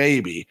here,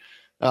 maybe.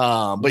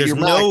 But there's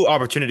no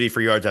opportunity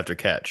for yards after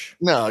catch.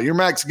 No, your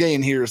max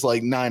gain here is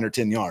like 9 or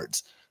 10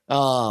 yards.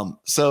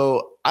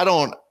 So I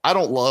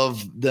don't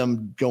love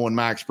them going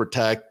max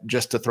protect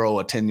just to throw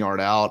a 10-yard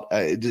out.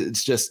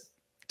 It's just,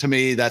 to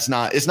me, it's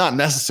not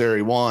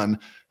necessary. One,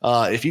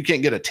 if you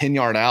can't get a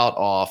 10-yard out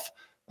off,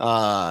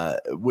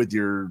 with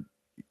your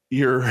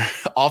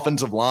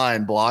offensive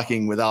line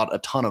blocking without a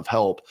ton of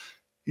help,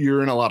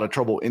 you're in a lot of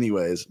trouble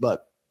anyways.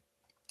 But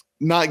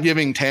not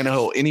giving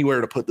Tannehill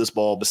anywhere to put this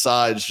ball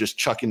besides just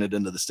chucking it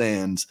into the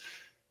stands,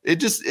 I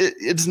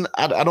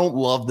don't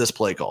love this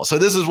play call. So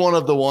this is one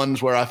of the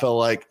ones where I felt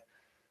like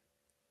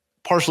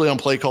partially on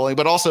play calling,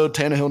 but also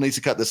Tannehill needs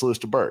to cut this loose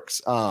to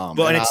Burks. And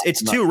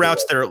it's 2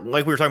 routes that are,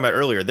 like we were talking about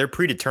earlier, they're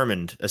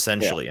predetermined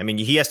essentially. Yeah. I mean,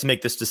 he has to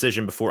make this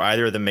decision before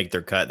either of them make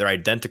their cut. They're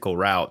identical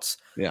routes.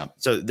 Yeah.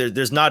 So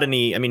there's not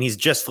any, I mean, he's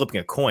just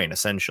flipping a coin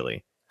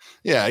essentially.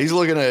 Yeah. He's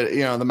looking at,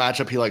 the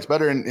matchup he likes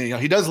better. And,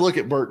 he does look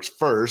at Burks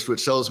first,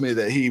 which tells me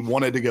that he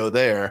wanted to go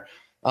there.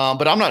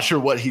 But I'm not sure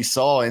what he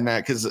saw in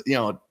that. Cause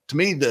to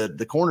me,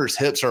 the corner's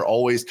hips are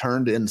always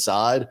turned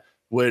inside,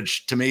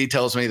 which to me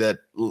tells me that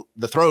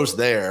the throw's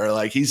there.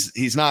 Like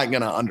he's not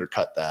going to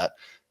undercut that.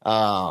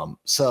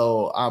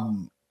 So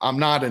I'm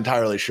not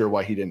entirely sure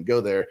why he didn't go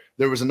there.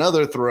 There was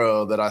another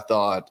throw that I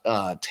thought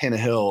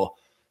Tannehill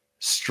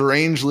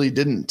strangely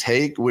didn't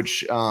take,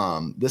 which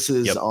this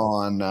is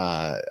on,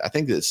 I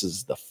think this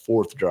is the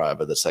 4th drive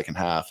of the second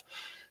half.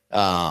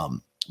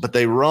 But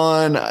they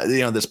run,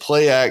 this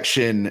play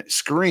action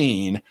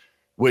screen,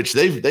 which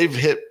they've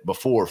hit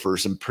before for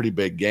some pretty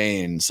big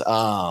gains.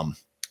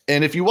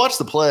 And if you watch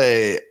the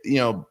play,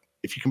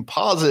 if you can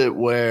pause it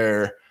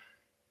where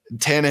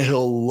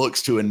Tannehill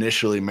looks to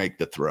initially make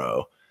the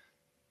throw,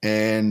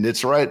 and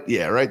it's right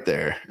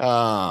there.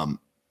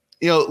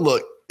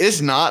 Look,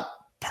 it's not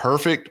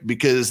perfect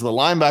because the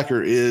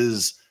linebacker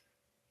is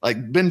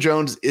like Ben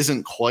Jones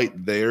isn't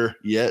quite there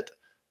yet,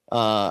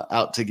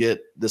 out to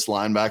get this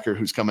linebacker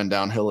who's coming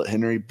downhill at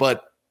Henry,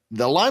 but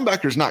the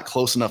linebacker's not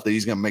close enough that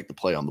he's going to make the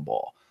play on the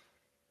ball.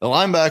 The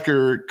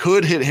linebacker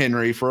could hit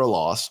Henry for a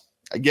loss.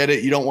 I get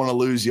it. You don't want to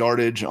lose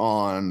yardage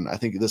on, I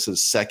think this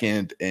is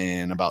second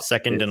and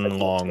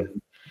long.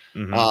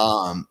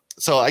 Mm-hmm.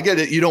 So I get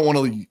it. You don't want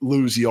to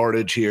lose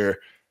yardage here,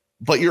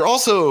 but you're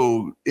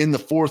also in the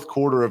fourth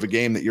quarter of a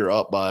game that you're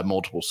up by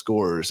multiple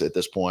scores at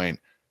this point,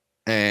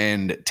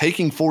 and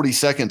taking 40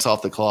 seconds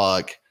off the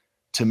clock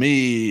to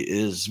me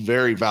is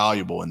very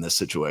valuable in this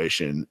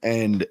situation.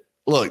 And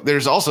look,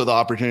 there's also the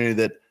opportunity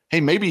that,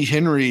 hey, maybe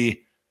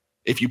Henry,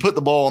 if you put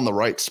the ball on the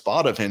right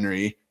spot of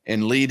Henry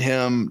and lead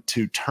him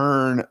to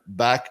turn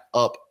back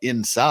up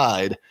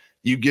inside,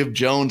 you give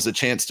Jones a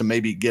chance to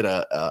maybe get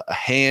a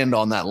hand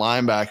on that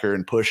linebacker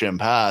and push him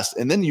past.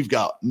 And then you've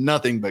got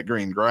nothing but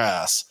green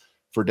grass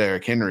for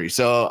Derrick Henry.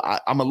 So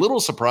I'm a little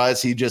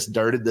surprised he just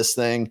dirted this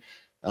thing.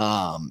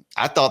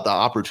 I thought the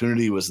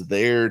opportunity was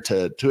there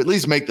to at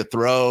least make the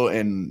throw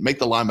and make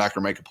the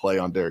linebacker make a play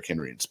on Derrick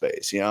Henry in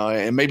space,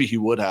 and maybe he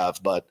would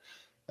have, but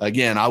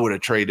again, I would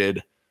have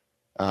traded,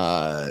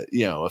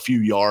 a few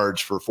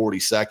yards for 40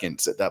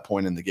 seconds at that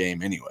point in the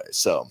game anyway.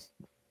 So,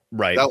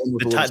 right.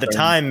 The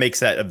time makes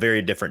that a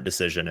very different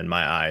decision in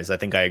my eyes. I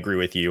think I agree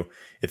with you.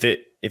 If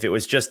it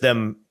was just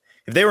them,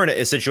 if they were in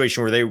a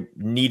situation where they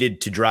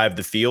needed to drive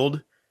the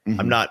field, mm-hmm.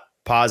 I'm not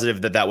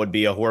positive that would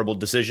be a horrible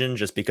decision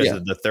just because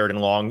of the third and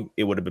long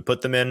it would have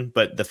put them in.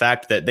 But the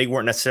fact that they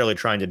weren't necessarily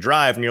trying to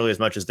drive nearly as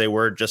much as they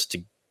were just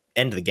to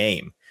end the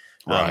game,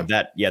 right.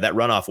 That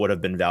runoff would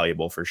have been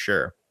valuable for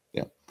sure.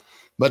 Yeah.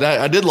 But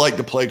I did like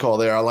the play call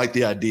there. I like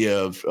the idea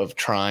of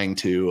trying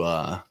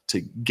to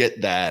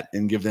get that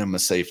and give them a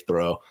safe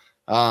throw.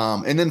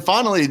 And then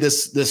finally,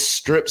 this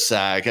strip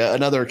sack,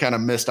 another kind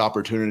of missed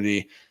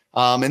opportunity.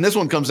 And this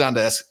one comes down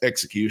to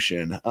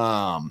execution.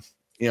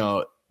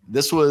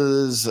 This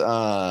was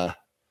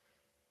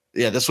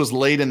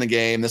late in the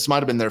game. This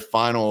might've been their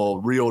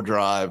final real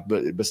drive,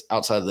 but it was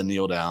outside of the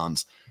kneel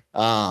downs.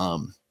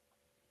 And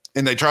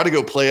they try to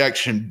go play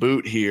action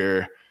boot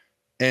here.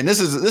 And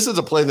this is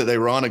a play that they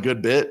run a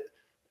good bit.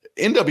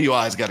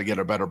 NWI's got to get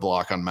a better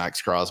block on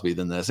Max Crosby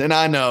than this. And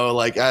I know,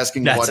 like,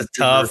 asking that's a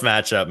tough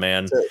matchup,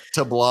 man.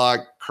 To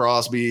block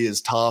Crosby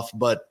is tough,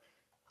 but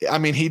I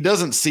mean, he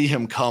doesn't see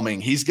him coming.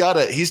 He's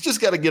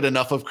just got to get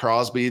enough of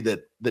Crosby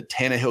that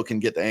Tannehill can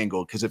get the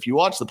angle. Because if you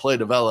watch the play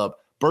develop,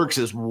 Burks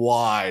is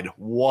wide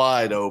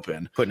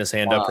open, putting his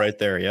hand up right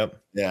there.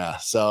 Yep. Yeah.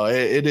 So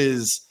it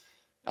is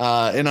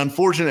an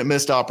unfortunate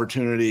missed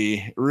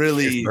opportunity.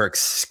 Really, here's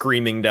Burks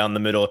screaming down the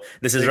middle.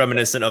 This is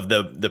reminiscent of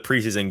the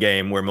preseason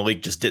game where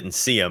Malik just didn't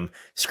see him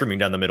screaming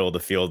down the middle of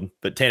the field.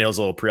 But Tannehill's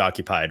a little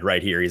preoccupied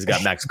right here. He's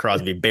got Max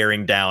Crosby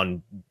bearing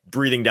down,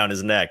 breathing down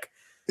his neck.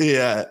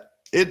 Yeah.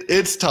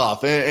 It's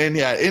tough, and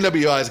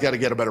NWI's got to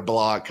get a better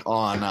block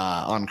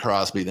on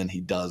Crosby than he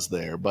does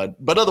there. But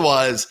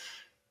otherwise,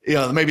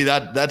 maybe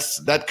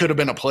that could have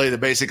been a play that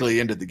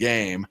basically ended the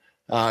game,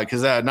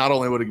 because that not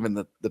only would have given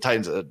the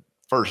Titans a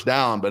first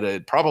down, but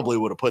it probably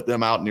would have put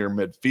them out near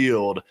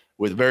midfield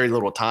with very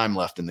little time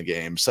left in the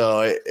game.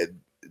 So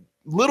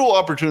little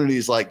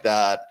opportunities like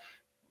that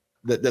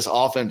this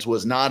offense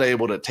was not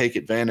able to take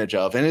advantage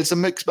of. And it's a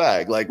mixed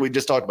bag. Like we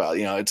just talked about,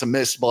 it's a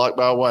missed block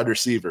by a wide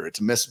receiver. It's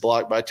a missed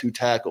block by two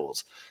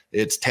tackles.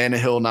 It's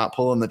Tannehill not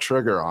pulling the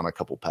trigger on a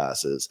couple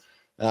passes.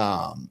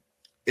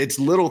 It's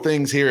little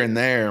things here and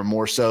there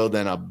more so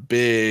than a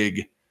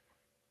big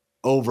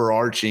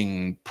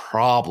overarching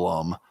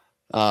problem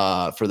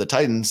for the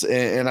Titans.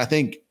 And I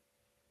think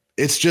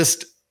it's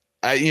just,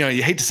 you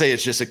hate to say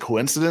it's just a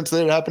coincidence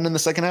that it happened in the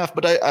second half,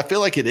 but I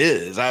feel like it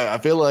is. I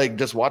feel like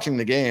just watching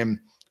the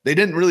game, they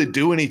didn't really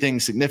do anything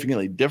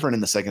significantly different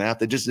in the second half.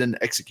 They just didn't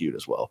execute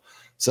as well.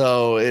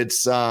 So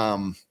it's,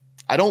 I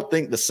don't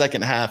think the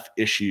second half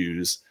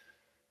issues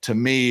to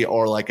me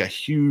are like a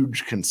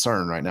huge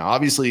concern right now.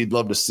 Obviously, you'd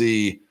love to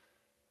see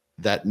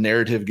that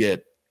narrative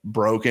get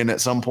broken at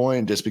some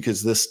point, just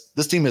because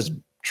this team has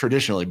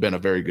traditionally been a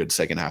very good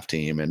second half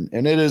team, and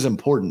it is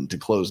important to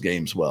close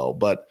games well,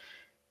 but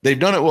they've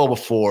done it well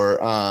before.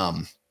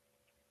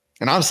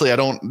 And honestly, I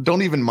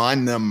don't even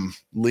mind them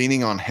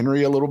leaning on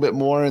Henry a little bit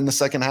more in the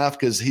second half,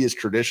 because he has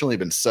traditionally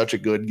been such a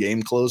good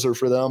game closer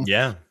for them.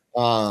 Yeah.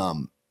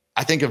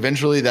 I think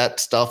eventually that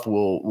stuff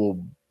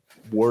will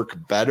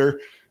work better.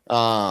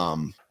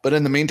 But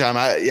in the meantime,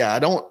 I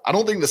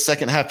don't think the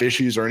second half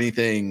issues are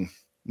anything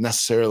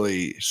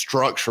necessarily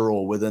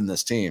structural within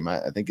this team.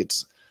 I think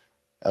it's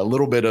a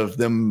little bit of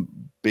them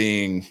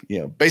being,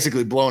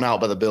 basically blown out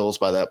by the Bills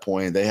by that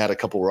point. They had a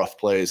couple rough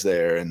plays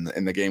there, and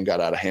the game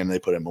got out of hand. They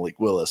put in Malik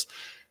Willis.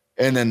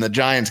 And then the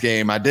Giants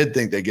game, I did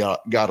think they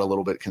got a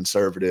little bit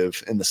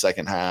conservative in the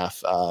second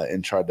half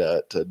and tried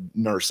to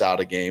nurse out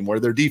a game where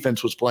their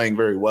defense was playing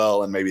very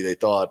well, and maybe they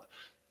thought,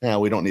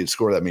 we don't need to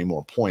score that many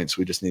more points.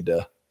 We just need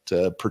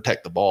to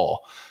protect the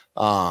ball.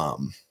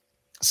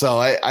 So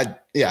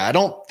I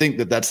don't think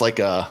that's like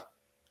a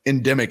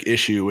endemic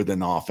issue within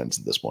the offense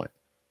at this point.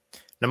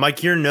 Now,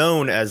 Mike, you're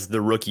known as the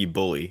rookie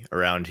bully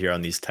around here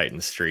on these Titan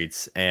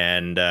streets.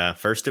 And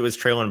first it was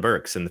Traylon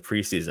Burks in the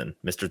preseason.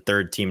 Mr.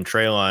 Third Team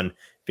Traylon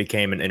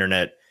became an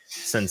internet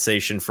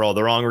sensation for all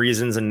the wrong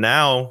reasons. And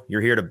now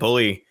you're here to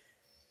bully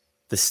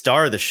the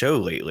star of the show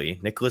lately,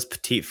 Nicholas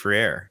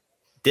Petit-Frere.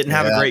 Didn't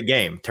have a great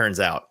game, turns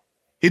out.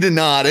 He did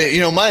not.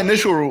 My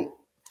initial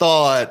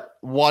thought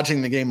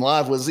watching the game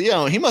live was,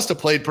 he must have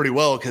played pretty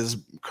well because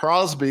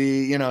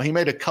Crosby, he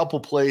made a couple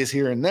plays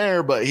here and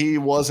there, but he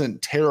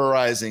wasn't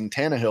terrorizing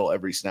Tannehill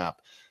every snap.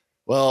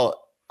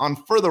 Well, on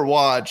further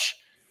watch,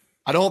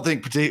 I don't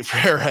think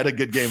Petit-Frere had a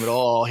good game at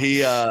all.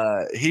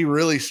 He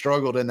really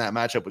struggled in that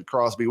matchup with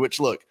Crosby,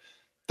 which, look,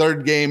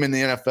 third game in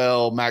the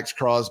NFL, Max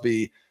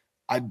Crosby.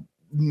 I'm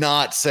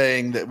not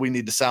saying that we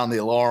need to sound the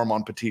alarm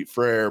on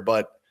Petit-Frere,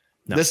 but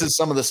this is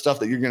some of the stuff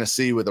that you're going to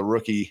see with a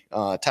rookie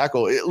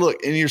tackle.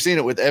 Look, and you're seeing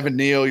it with Evan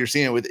Neal. You're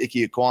seeing it with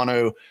Ike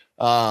Ekwonu.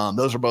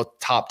 Those are both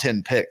top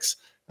 10 picks,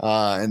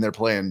 and they're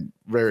playing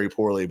very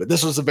poorly. But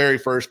this was the very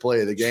first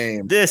play of the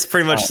game. This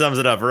pretty much sums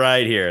it up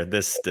right here.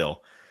 This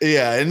still.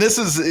 Yeah, and this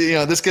is,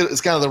 this is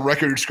kind of the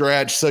record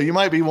scratch. So you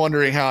might be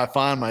wondering how I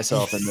find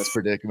myself in this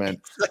predicament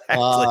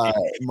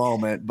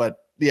moment. But,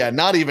 yeah,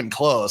 not even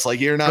close. Like,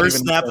 you're not first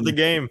even – snap of the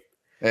game.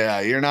 Yeah,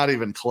 you're not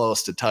even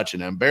close to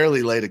touching him.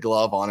 Barely laid a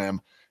glove on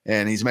him.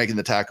 And he's making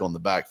the tackle in the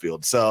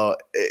backfield. So,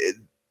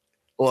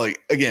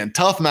 again,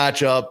 tough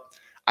matchup.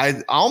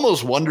 I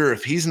almost wonder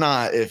if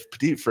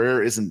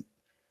Petit-Frere isn't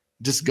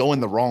just going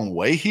the wrong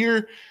way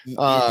here.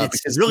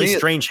 It's really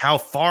strange how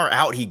far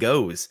out he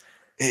goes.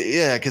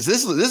 Yeah, because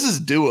this is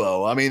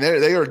duo. I mean,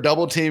 they are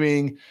double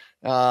teaming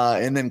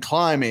and then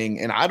climbing.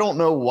 And I don't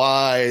know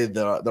why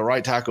the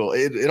right tackle.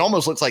 It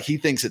almost looks like he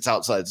thinks it's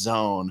outside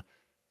zone,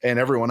 and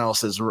everyone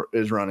else is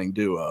running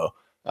duo.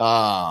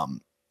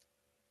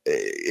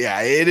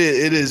 Yeah, it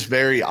is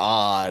very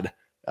odd,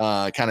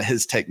 kind of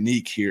his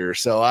technique here.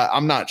 So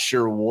I'm not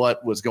sure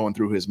what was going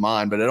through his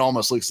mind, but it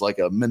almost looks like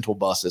a mental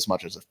bust as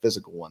much as a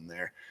physical one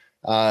there.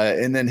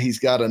 And then he's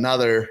got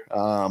another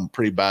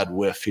pretty bad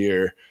whiff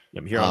here.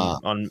 Here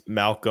on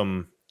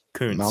Malcolm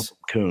Kuntz. Malcolm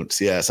Kuntz,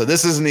 yeah. So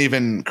this isn't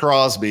even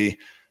Crosby.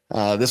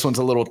 This one's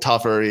a little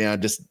tougher.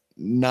 Just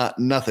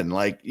nothing.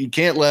 Like you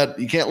can't let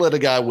a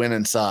guy win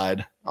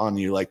inside on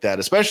you like that,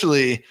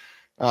 especially.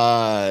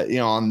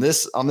 On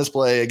this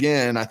play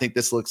again, I think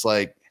this looks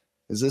like,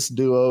 is this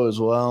duo as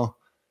well?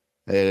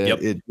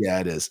 It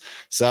is.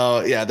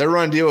 So yeah, they're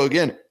running duo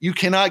again. You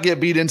cannot get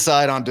beat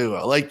inside on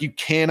duo. Like you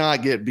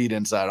cannot get beat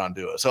inside on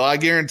duo. So I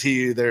guarantee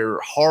you they're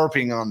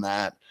harping on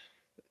that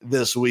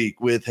this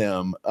week with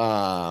him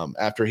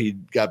after he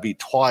got beat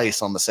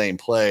twice on the same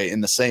play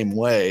in the same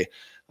way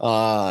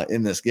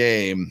in this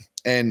game.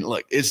 And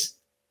look, it's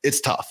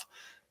tough.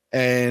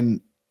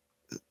 And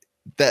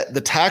that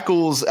the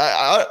tackles,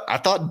 I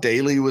thought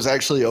Daly was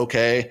actually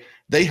okay.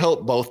 They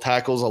helped both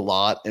tackles a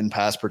lot in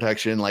pass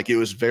protection. Like it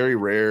was very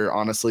rare,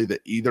 honestly,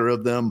 that either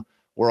of them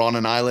were on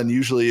an island.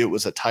 Usually it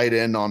was a tight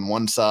end on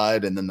one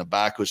side and then the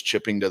back was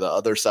chipping to the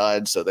other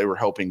side. So they were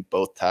helping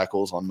both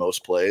tackles on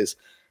most plays,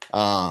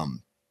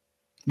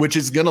 which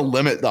is going to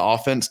limit the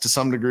offense to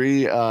some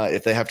degree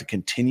if they have to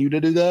continue to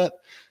do that.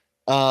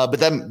 But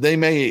then they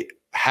may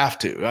have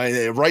to.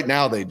 Right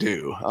now they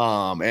do.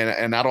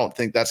 And I don't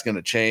think that's going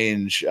to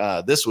change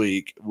this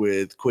week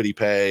with Kwity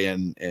Paye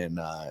and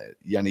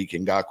Yannick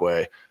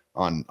Ngakoue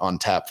on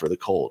tap for the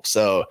Colts.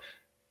 So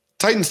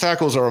Titans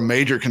tackles are a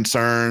major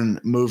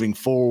concern moving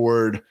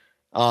forward.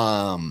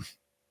 The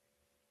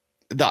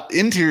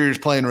interior is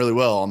playing really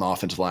well on the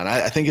offensive line.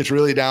 I think it's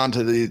really down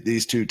to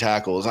these two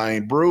tackles. I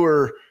mean,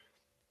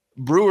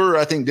 Brewer,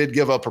 I think, did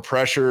give up a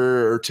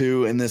pressure or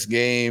two in this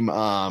game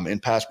in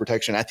pass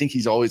protection. I think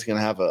he's always going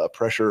to have a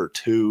pressure or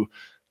two.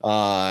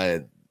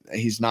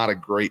 He's not a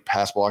great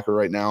pass blocker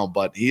right now,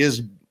 but he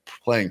is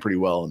playing pretty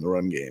well in the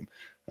run game.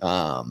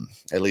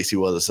 At least he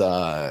was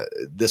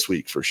this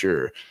week for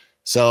sure.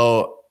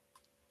 So,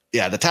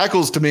 yeah, the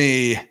tackles to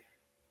me,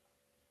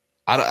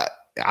 I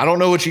don't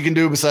know what you can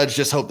do besides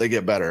just hope they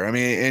get better. I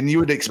mean, and you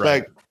would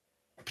expect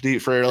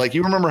Petit-Frere, like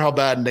you remember how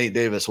bad Nate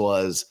Davis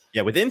was.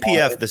 Yeah, with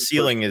NPF, the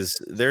ceiling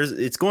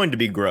it's going to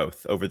be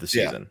growth over the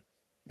season.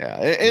 Yeah.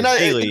 And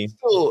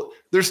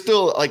there's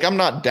still like, I'm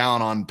not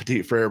down on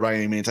Petit-Frere by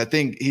any means. I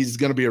think he's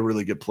going to be a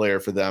really good player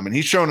for them. And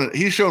he's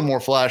shown more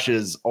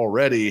flashes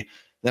already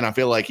than I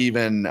feel like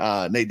even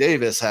Nate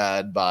Davis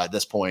had by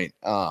this point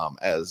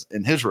as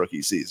in his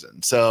rookie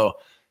season. So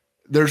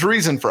there's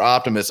reason for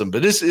optimism,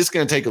 but it's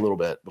going to take a little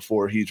bit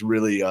before he's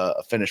really a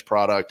finished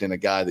product and a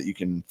guy that you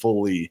can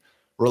fully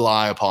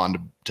rely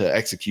upon to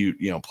execute,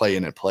 play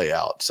in and play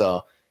out.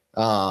 So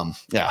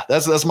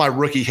that's my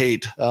rookie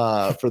hate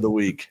for the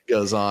week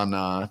goes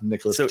on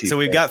Nicholas. So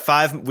we got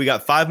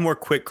five more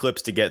quick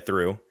clips to get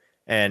through,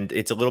 and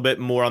it's a little bit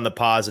more on the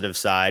positive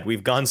side.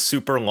 We've gone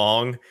super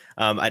long.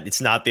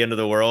 It's not the end of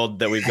the world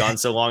that we've gone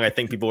so long. I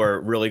think people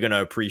are really going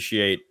to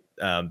appreciate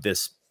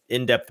this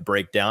in-depth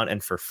breakdown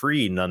and for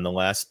free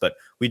nonetheless, but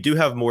we do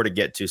have more to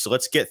get to. So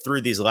let's get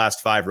through these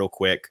last five real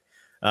quick.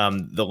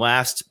 The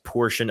last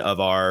portion of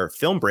our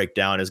film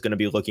breakdown is going to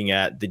be looking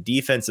at the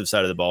defensive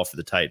side of the ball for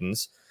the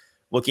Titans.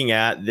 looking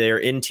at their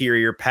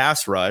interior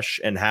pass rush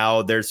and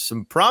how there's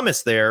some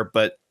promise there,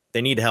 but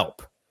they need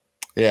help.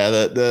 Yeah,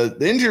 the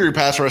interior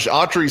pass rush,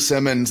 Autry,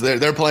 Simmons,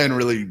 they're playing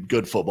really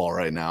good football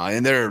right now,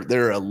 and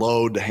they're a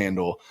load to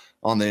handle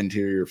on the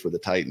interior for the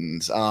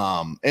Titans.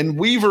 And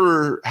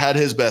Weaver had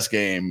his best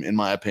game, in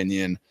my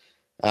opinion,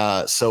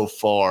 so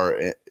far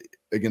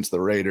against the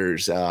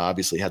Raiders.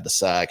 Obviously had the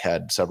sack,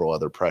 had several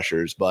other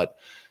pressures, but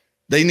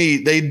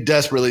they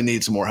desperately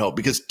need some more help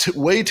because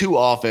way too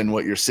often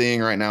what you're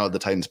seeing right now with the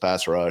Titans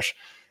pass rush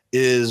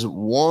is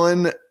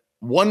one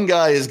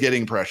guy is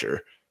getting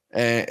pressure.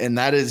 And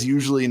that is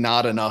usually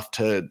not enough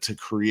to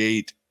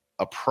create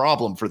a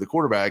problem for the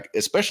quarterback,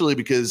 especially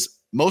because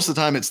most of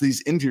the time it's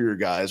these interior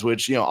guys,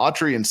 which,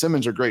 Autry and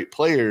Simmons are great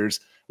players,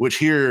 which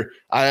here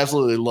I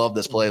absolutely love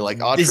this play. Like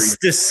Autry. This is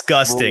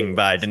disgusting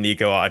by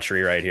Denico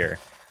Autry right here.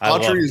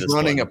 Autry is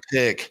running a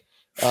pick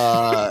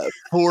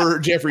for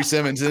Jeffrey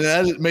Simmons, and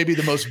that is maybe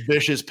the most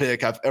vicious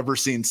pick I've ever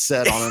seen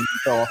set on an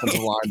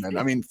offensive lineman.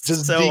 I mean,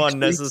 just so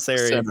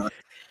unnecessary.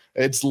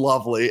 It's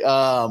lovely.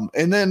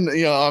 And then,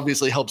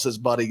 obviously helps his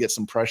buddy get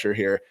some pressure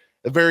here.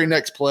 The very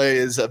next play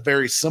is a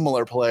very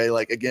similar play.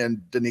 Like,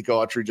 again,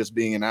 Denico Autry just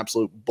being an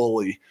absolute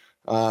bully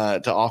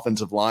to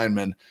offensive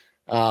linemen.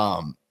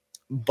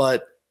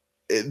 But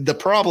the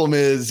problem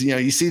is,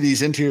 you see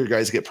these interior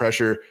guys get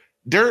pressure.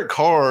 Derek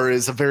Carr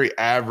is a very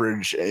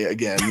average,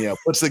 again,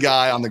 puts the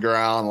guy on the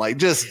ground, like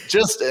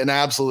just an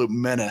absolute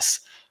menace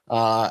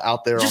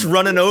out there. Just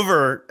running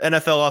over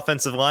NFL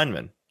offensive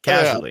linemen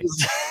casually.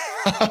 Yeah.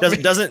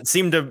 Doesn't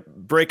seem to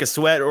break a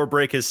sweat or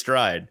break his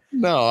stride.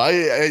 No,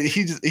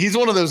 he's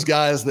one of those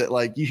guys that,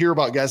 like, you hear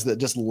about guys that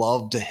just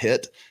love to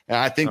hit, and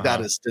I think that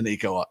is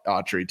Denico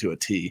Autry to a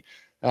T.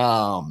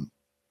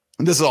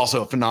 And this is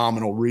also a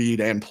phenomenal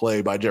read and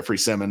play by Jeffrey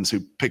Simmons,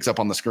 who picks up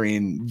on the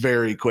screen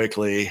very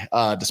quickly,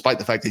 despite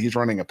the fact that he's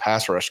running a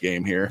pass rush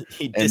game here.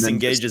 He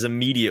disengages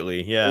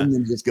immediatly, yeah, and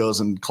then just goes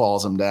and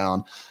claws him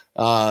down.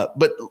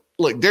 But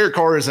look, Derek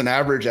Carr is an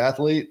average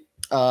athlete.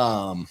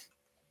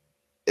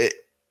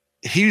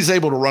 He's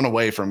able to run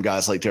away from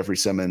guys like Jeffrey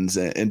Simmons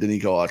and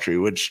Denico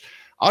Autry, which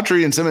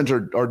Autry and Simmons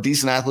are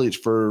decent athletes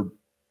for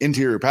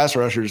interior pass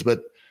rushers,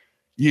 but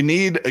you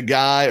need a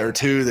guy or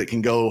two that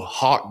can go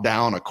hawk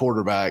down a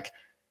quarterback.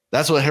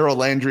 That's what Harold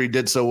Landry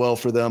did so well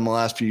for them the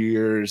last few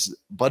years.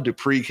 Bud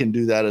Dupree can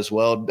do that as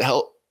well.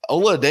 Hell,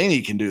 Ola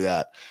Adaney can do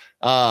that.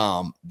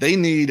 They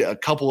need a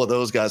couple of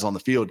those guys on the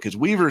field because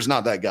Weaver's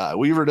not that guy.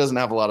 Weaver doesn't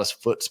have a lot of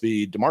foot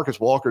speed. DeMarcus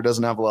Walker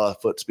doesn't have a lot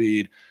of foot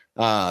speed.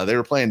 They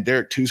were playing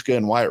Derek Tuska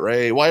and Wyatt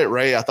Ray. Wyatt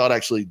Ray, I thought,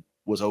 actually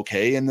was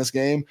okay in this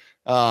game.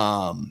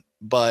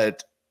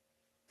 But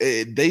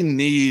they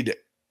need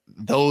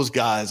those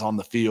guys on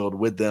the field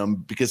with them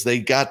because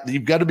you've got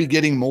to be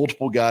getting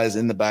multiple guys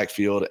in the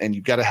backfield, and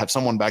you've got to have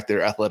someone back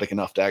there athletic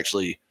enough to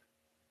actually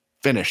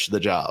finish the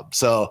job.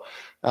 So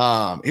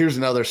here's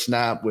another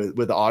snap with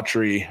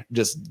Autry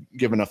just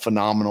giving a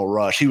phenomenal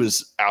rush. He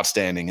was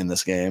outstanding in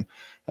this game.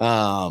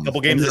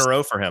 Couple games in a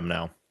row for him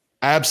now.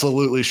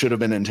 Absolutely should have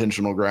been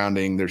intentional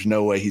grounding. There's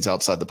no way he's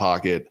outside the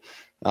pocket.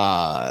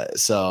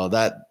 So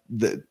that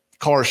the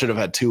Carr should have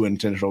had 2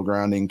 intentional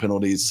grounding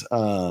penalties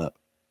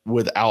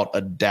without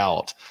a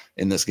doubt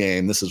in this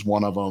game. This is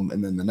one of them.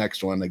 And then the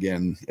next one,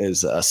 again,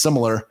 is a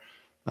similar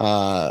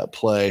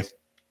play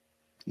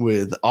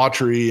with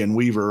Autry and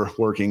Weaver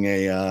working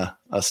a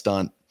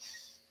stunt.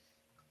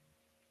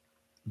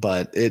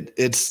 But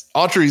it's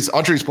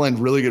Autry's playing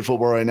really good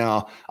football right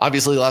now.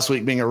 Obviously, last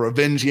week being a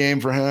revenge game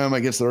for him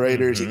against the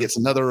Raiders. He gets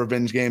another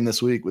revenge game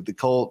this week with the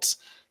Colts.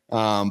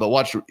 But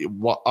watch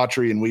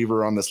Autry and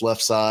Weaver on this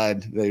left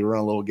side. They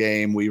run a little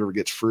game. Weaver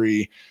gets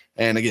free.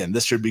 And again,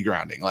 this should be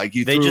grounding. Like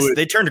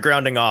they turned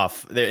grounding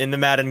off. They're in the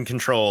Madden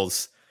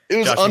controls. It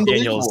was Josh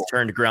McDaniels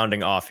turned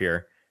grounding off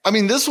here. I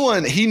mean, this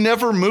one, he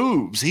never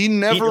moves.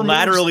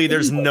 Laterally,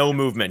 there's no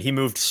movement. He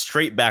moved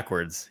straight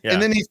backwards. Yeah.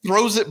 And then he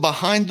throws it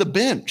behind the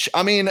bench.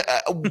 I mean,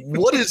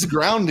 what is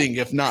grounding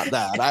if not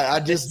that?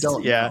 I just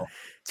don't know.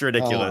 It's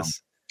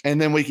ridiculous.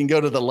 And then we can go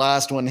to the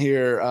last one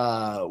here,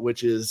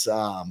 which is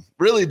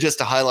really just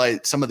to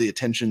highlight some of the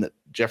attention that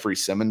Jeffrey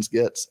Simmons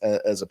gets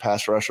as a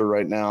pass rusher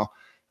right now.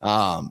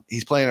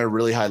 He's playing at a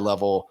really high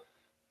level,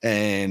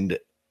 and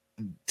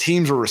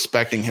teams are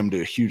respecting him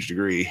to a huge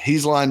degree.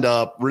 He's lined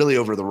up really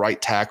over the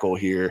right tackle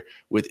here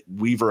with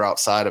Weaver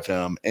outside of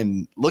him.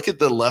 And look at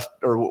the left,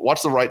 or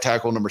watch the right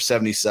tackle, number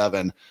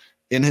 77,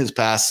 in his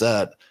pass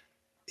set.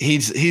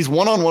 He's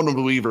one-on-one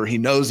with Weaver. He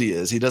knows he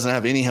is. He doesn't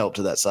have any help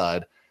to that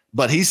side.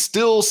 But he's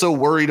still so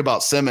worried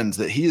about Simmons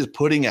that he is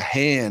putting a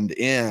hand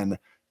in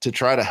to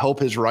try to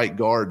help his right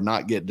guard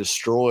not get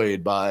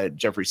destroyed by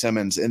Jeffrey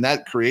Simmons. And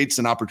that creates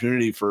an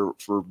opportunity for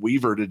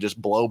Weaver to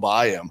just blow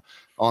by him.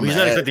 He's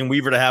not expecting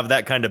Weaver to have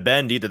that kind of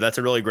bend either. That's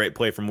a really great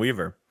play from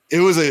Weaver.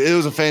 It was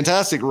a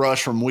fantastic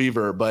rush from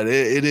Weaver, but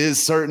it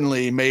is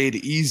certainly made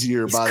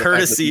easier by the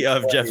courtesy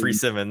of Jeffrey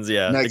Simmons.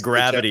 Yeah, the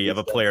gravity of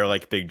a player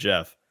like Big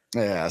Jeff.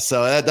 Yeah,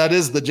 so that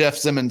is the Jeff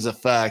Simmons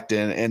effect,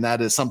 and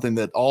that is something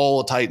that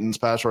all Titans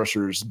pass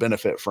rushers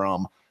benefit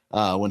from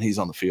when he's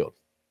on the field.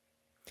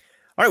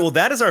 All right, well,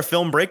 that is our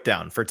film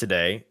breakdown for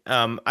today.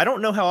 I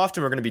don't know how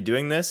often we're going to be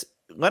doing this.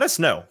 Let us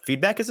know.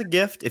 Feedback is a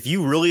gift. If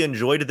you really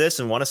enjoyed this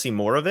and want to see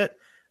more of it,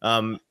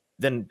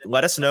 then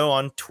let us know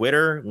on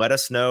Twitter. Let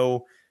us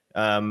know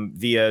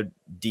via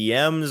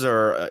DMs,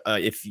 or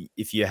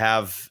if you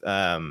have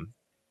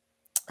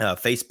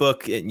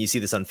Facebook and you see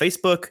this on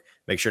Facebook,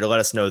 make sure to let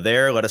us know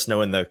there. Let us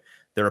know in the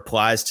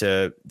replies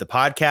to the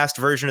podcast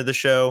version of the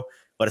show.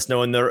 Let us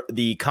know in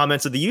the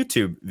comments of the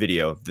YouTube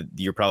video that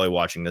you're probably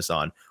watching this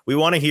on. We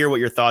want to hear what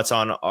your thoughts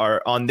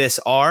on this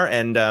are,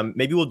 and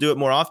maybe we'll do it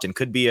more often.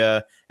 Could be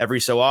a every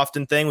so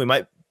often thing. We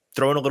might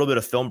throw in a little bit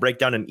of film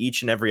breakdown in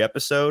each and every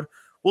episode.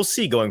 We'll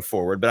see going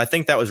forward, but I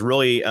think that was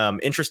really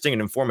interesting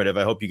and informative.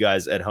 I hope you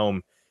guys at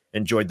home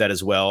enjoyed that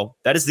as well.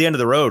 That is the end of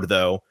the road,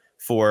 though,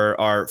 for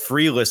our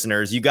free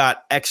listeners. You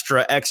got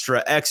extra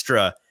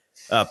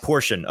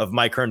portion of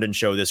Mike Herndon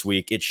Show this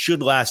week. It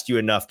should last you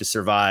enough to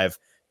survive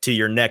to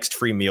your next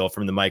free meal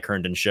from the Mike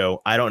Herndon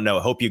Show. I don't know.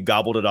 I hope you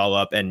gobbled it all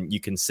up and you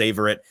can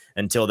savor it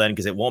until then,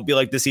 because it won't be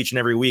like this each and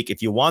every week.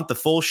 If you want the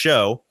full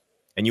show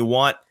and you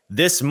want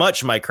this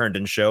much Mike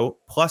Herndon Show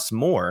plus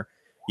more,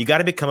 you got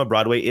to become a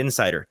Broadway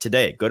Insider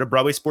today. Go to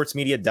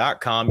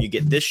BroadwaySportsMedia.com. You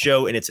get this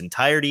show in its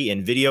entirety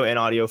in video and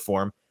audio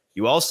form.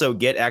 You also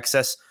get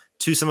access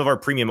to some of our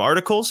premium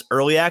articles,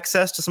 early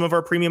access to some of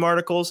our premium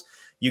articles.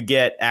 You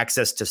get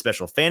access to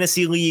special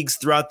fantasy leagues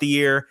throughout the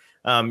year.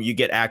 You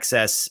get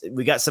access.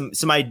 We got some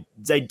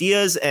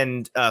ideas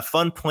and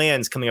fun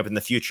plans coming up in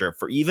the future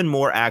for even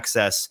more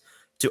access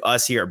to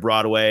us here at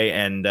Broadway,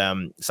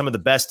 and some of the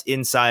best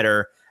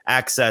insider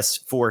access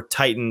for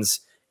Titans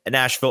and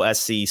Nashville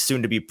SC,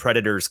 soon to be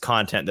Predators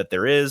content that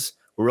there is.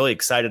 We're really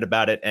excited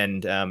about it,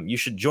 and you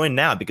should join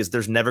now, because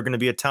there's never going to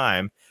be a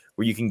time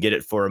where you can get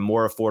it for a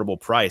more affordable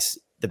price.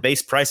 The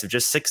base price of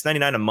just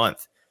 $6.99 a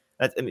month.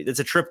 It's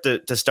a trip to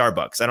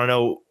Starbucks. I don't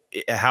know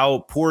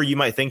how poor you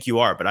might think you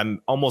are, but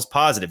I'm almost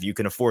positive you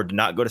can afford to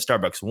not go to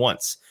Starbucks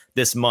once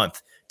this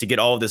month to get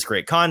all of this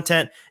great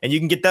content. And you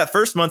can get that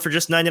first month for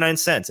just 99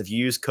 cents if you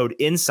use code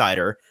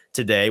INSIDER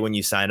today when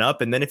you sign up.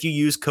 And then if you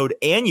use code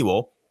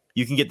ANNUAL,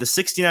 you can get the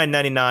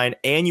 $69.99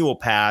 annual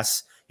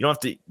pass. You don't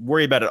have to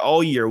worry about it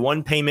all year,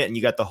 one payment, and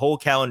you got the whole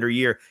calendar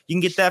year. You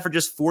can get that for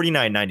just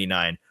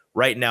 $49.99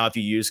 right now if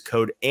you use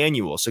code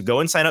ANNUAL. So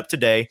go and sign up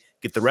today,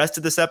 get the rest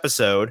of this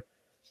episode.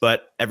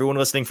 But everyone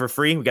listening for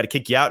free, we got to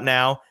kick you out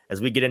now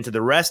as we get into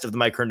the rest of the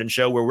Mike Herndon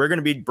Show, where we're going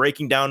to be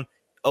breaking down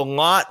a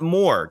lot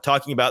more,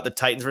 talking about the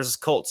Titans versus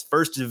Colts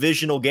first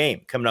divisional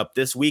game coming up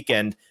this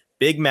weekend.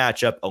 Big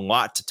matchup, a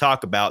lot to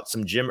talk about.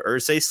 Some Jim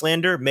Irsay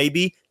slander,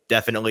 maybe,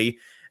 definitely.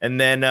 And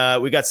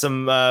then we got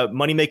some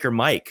Moneymaker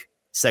Mike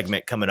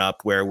segment coming up,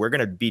 where we're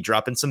going to be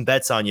dropping some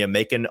bets on you,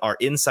 making our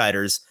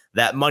insiders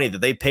that money that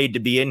they paid to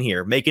be in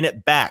here, making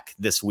it back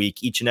this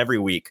week, each and every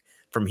week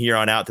from here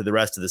on out through the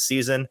rest of the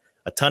season.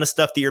 A ton of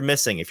stuff that you're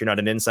missing if you're not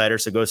an insider,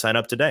 so go sign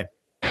up today.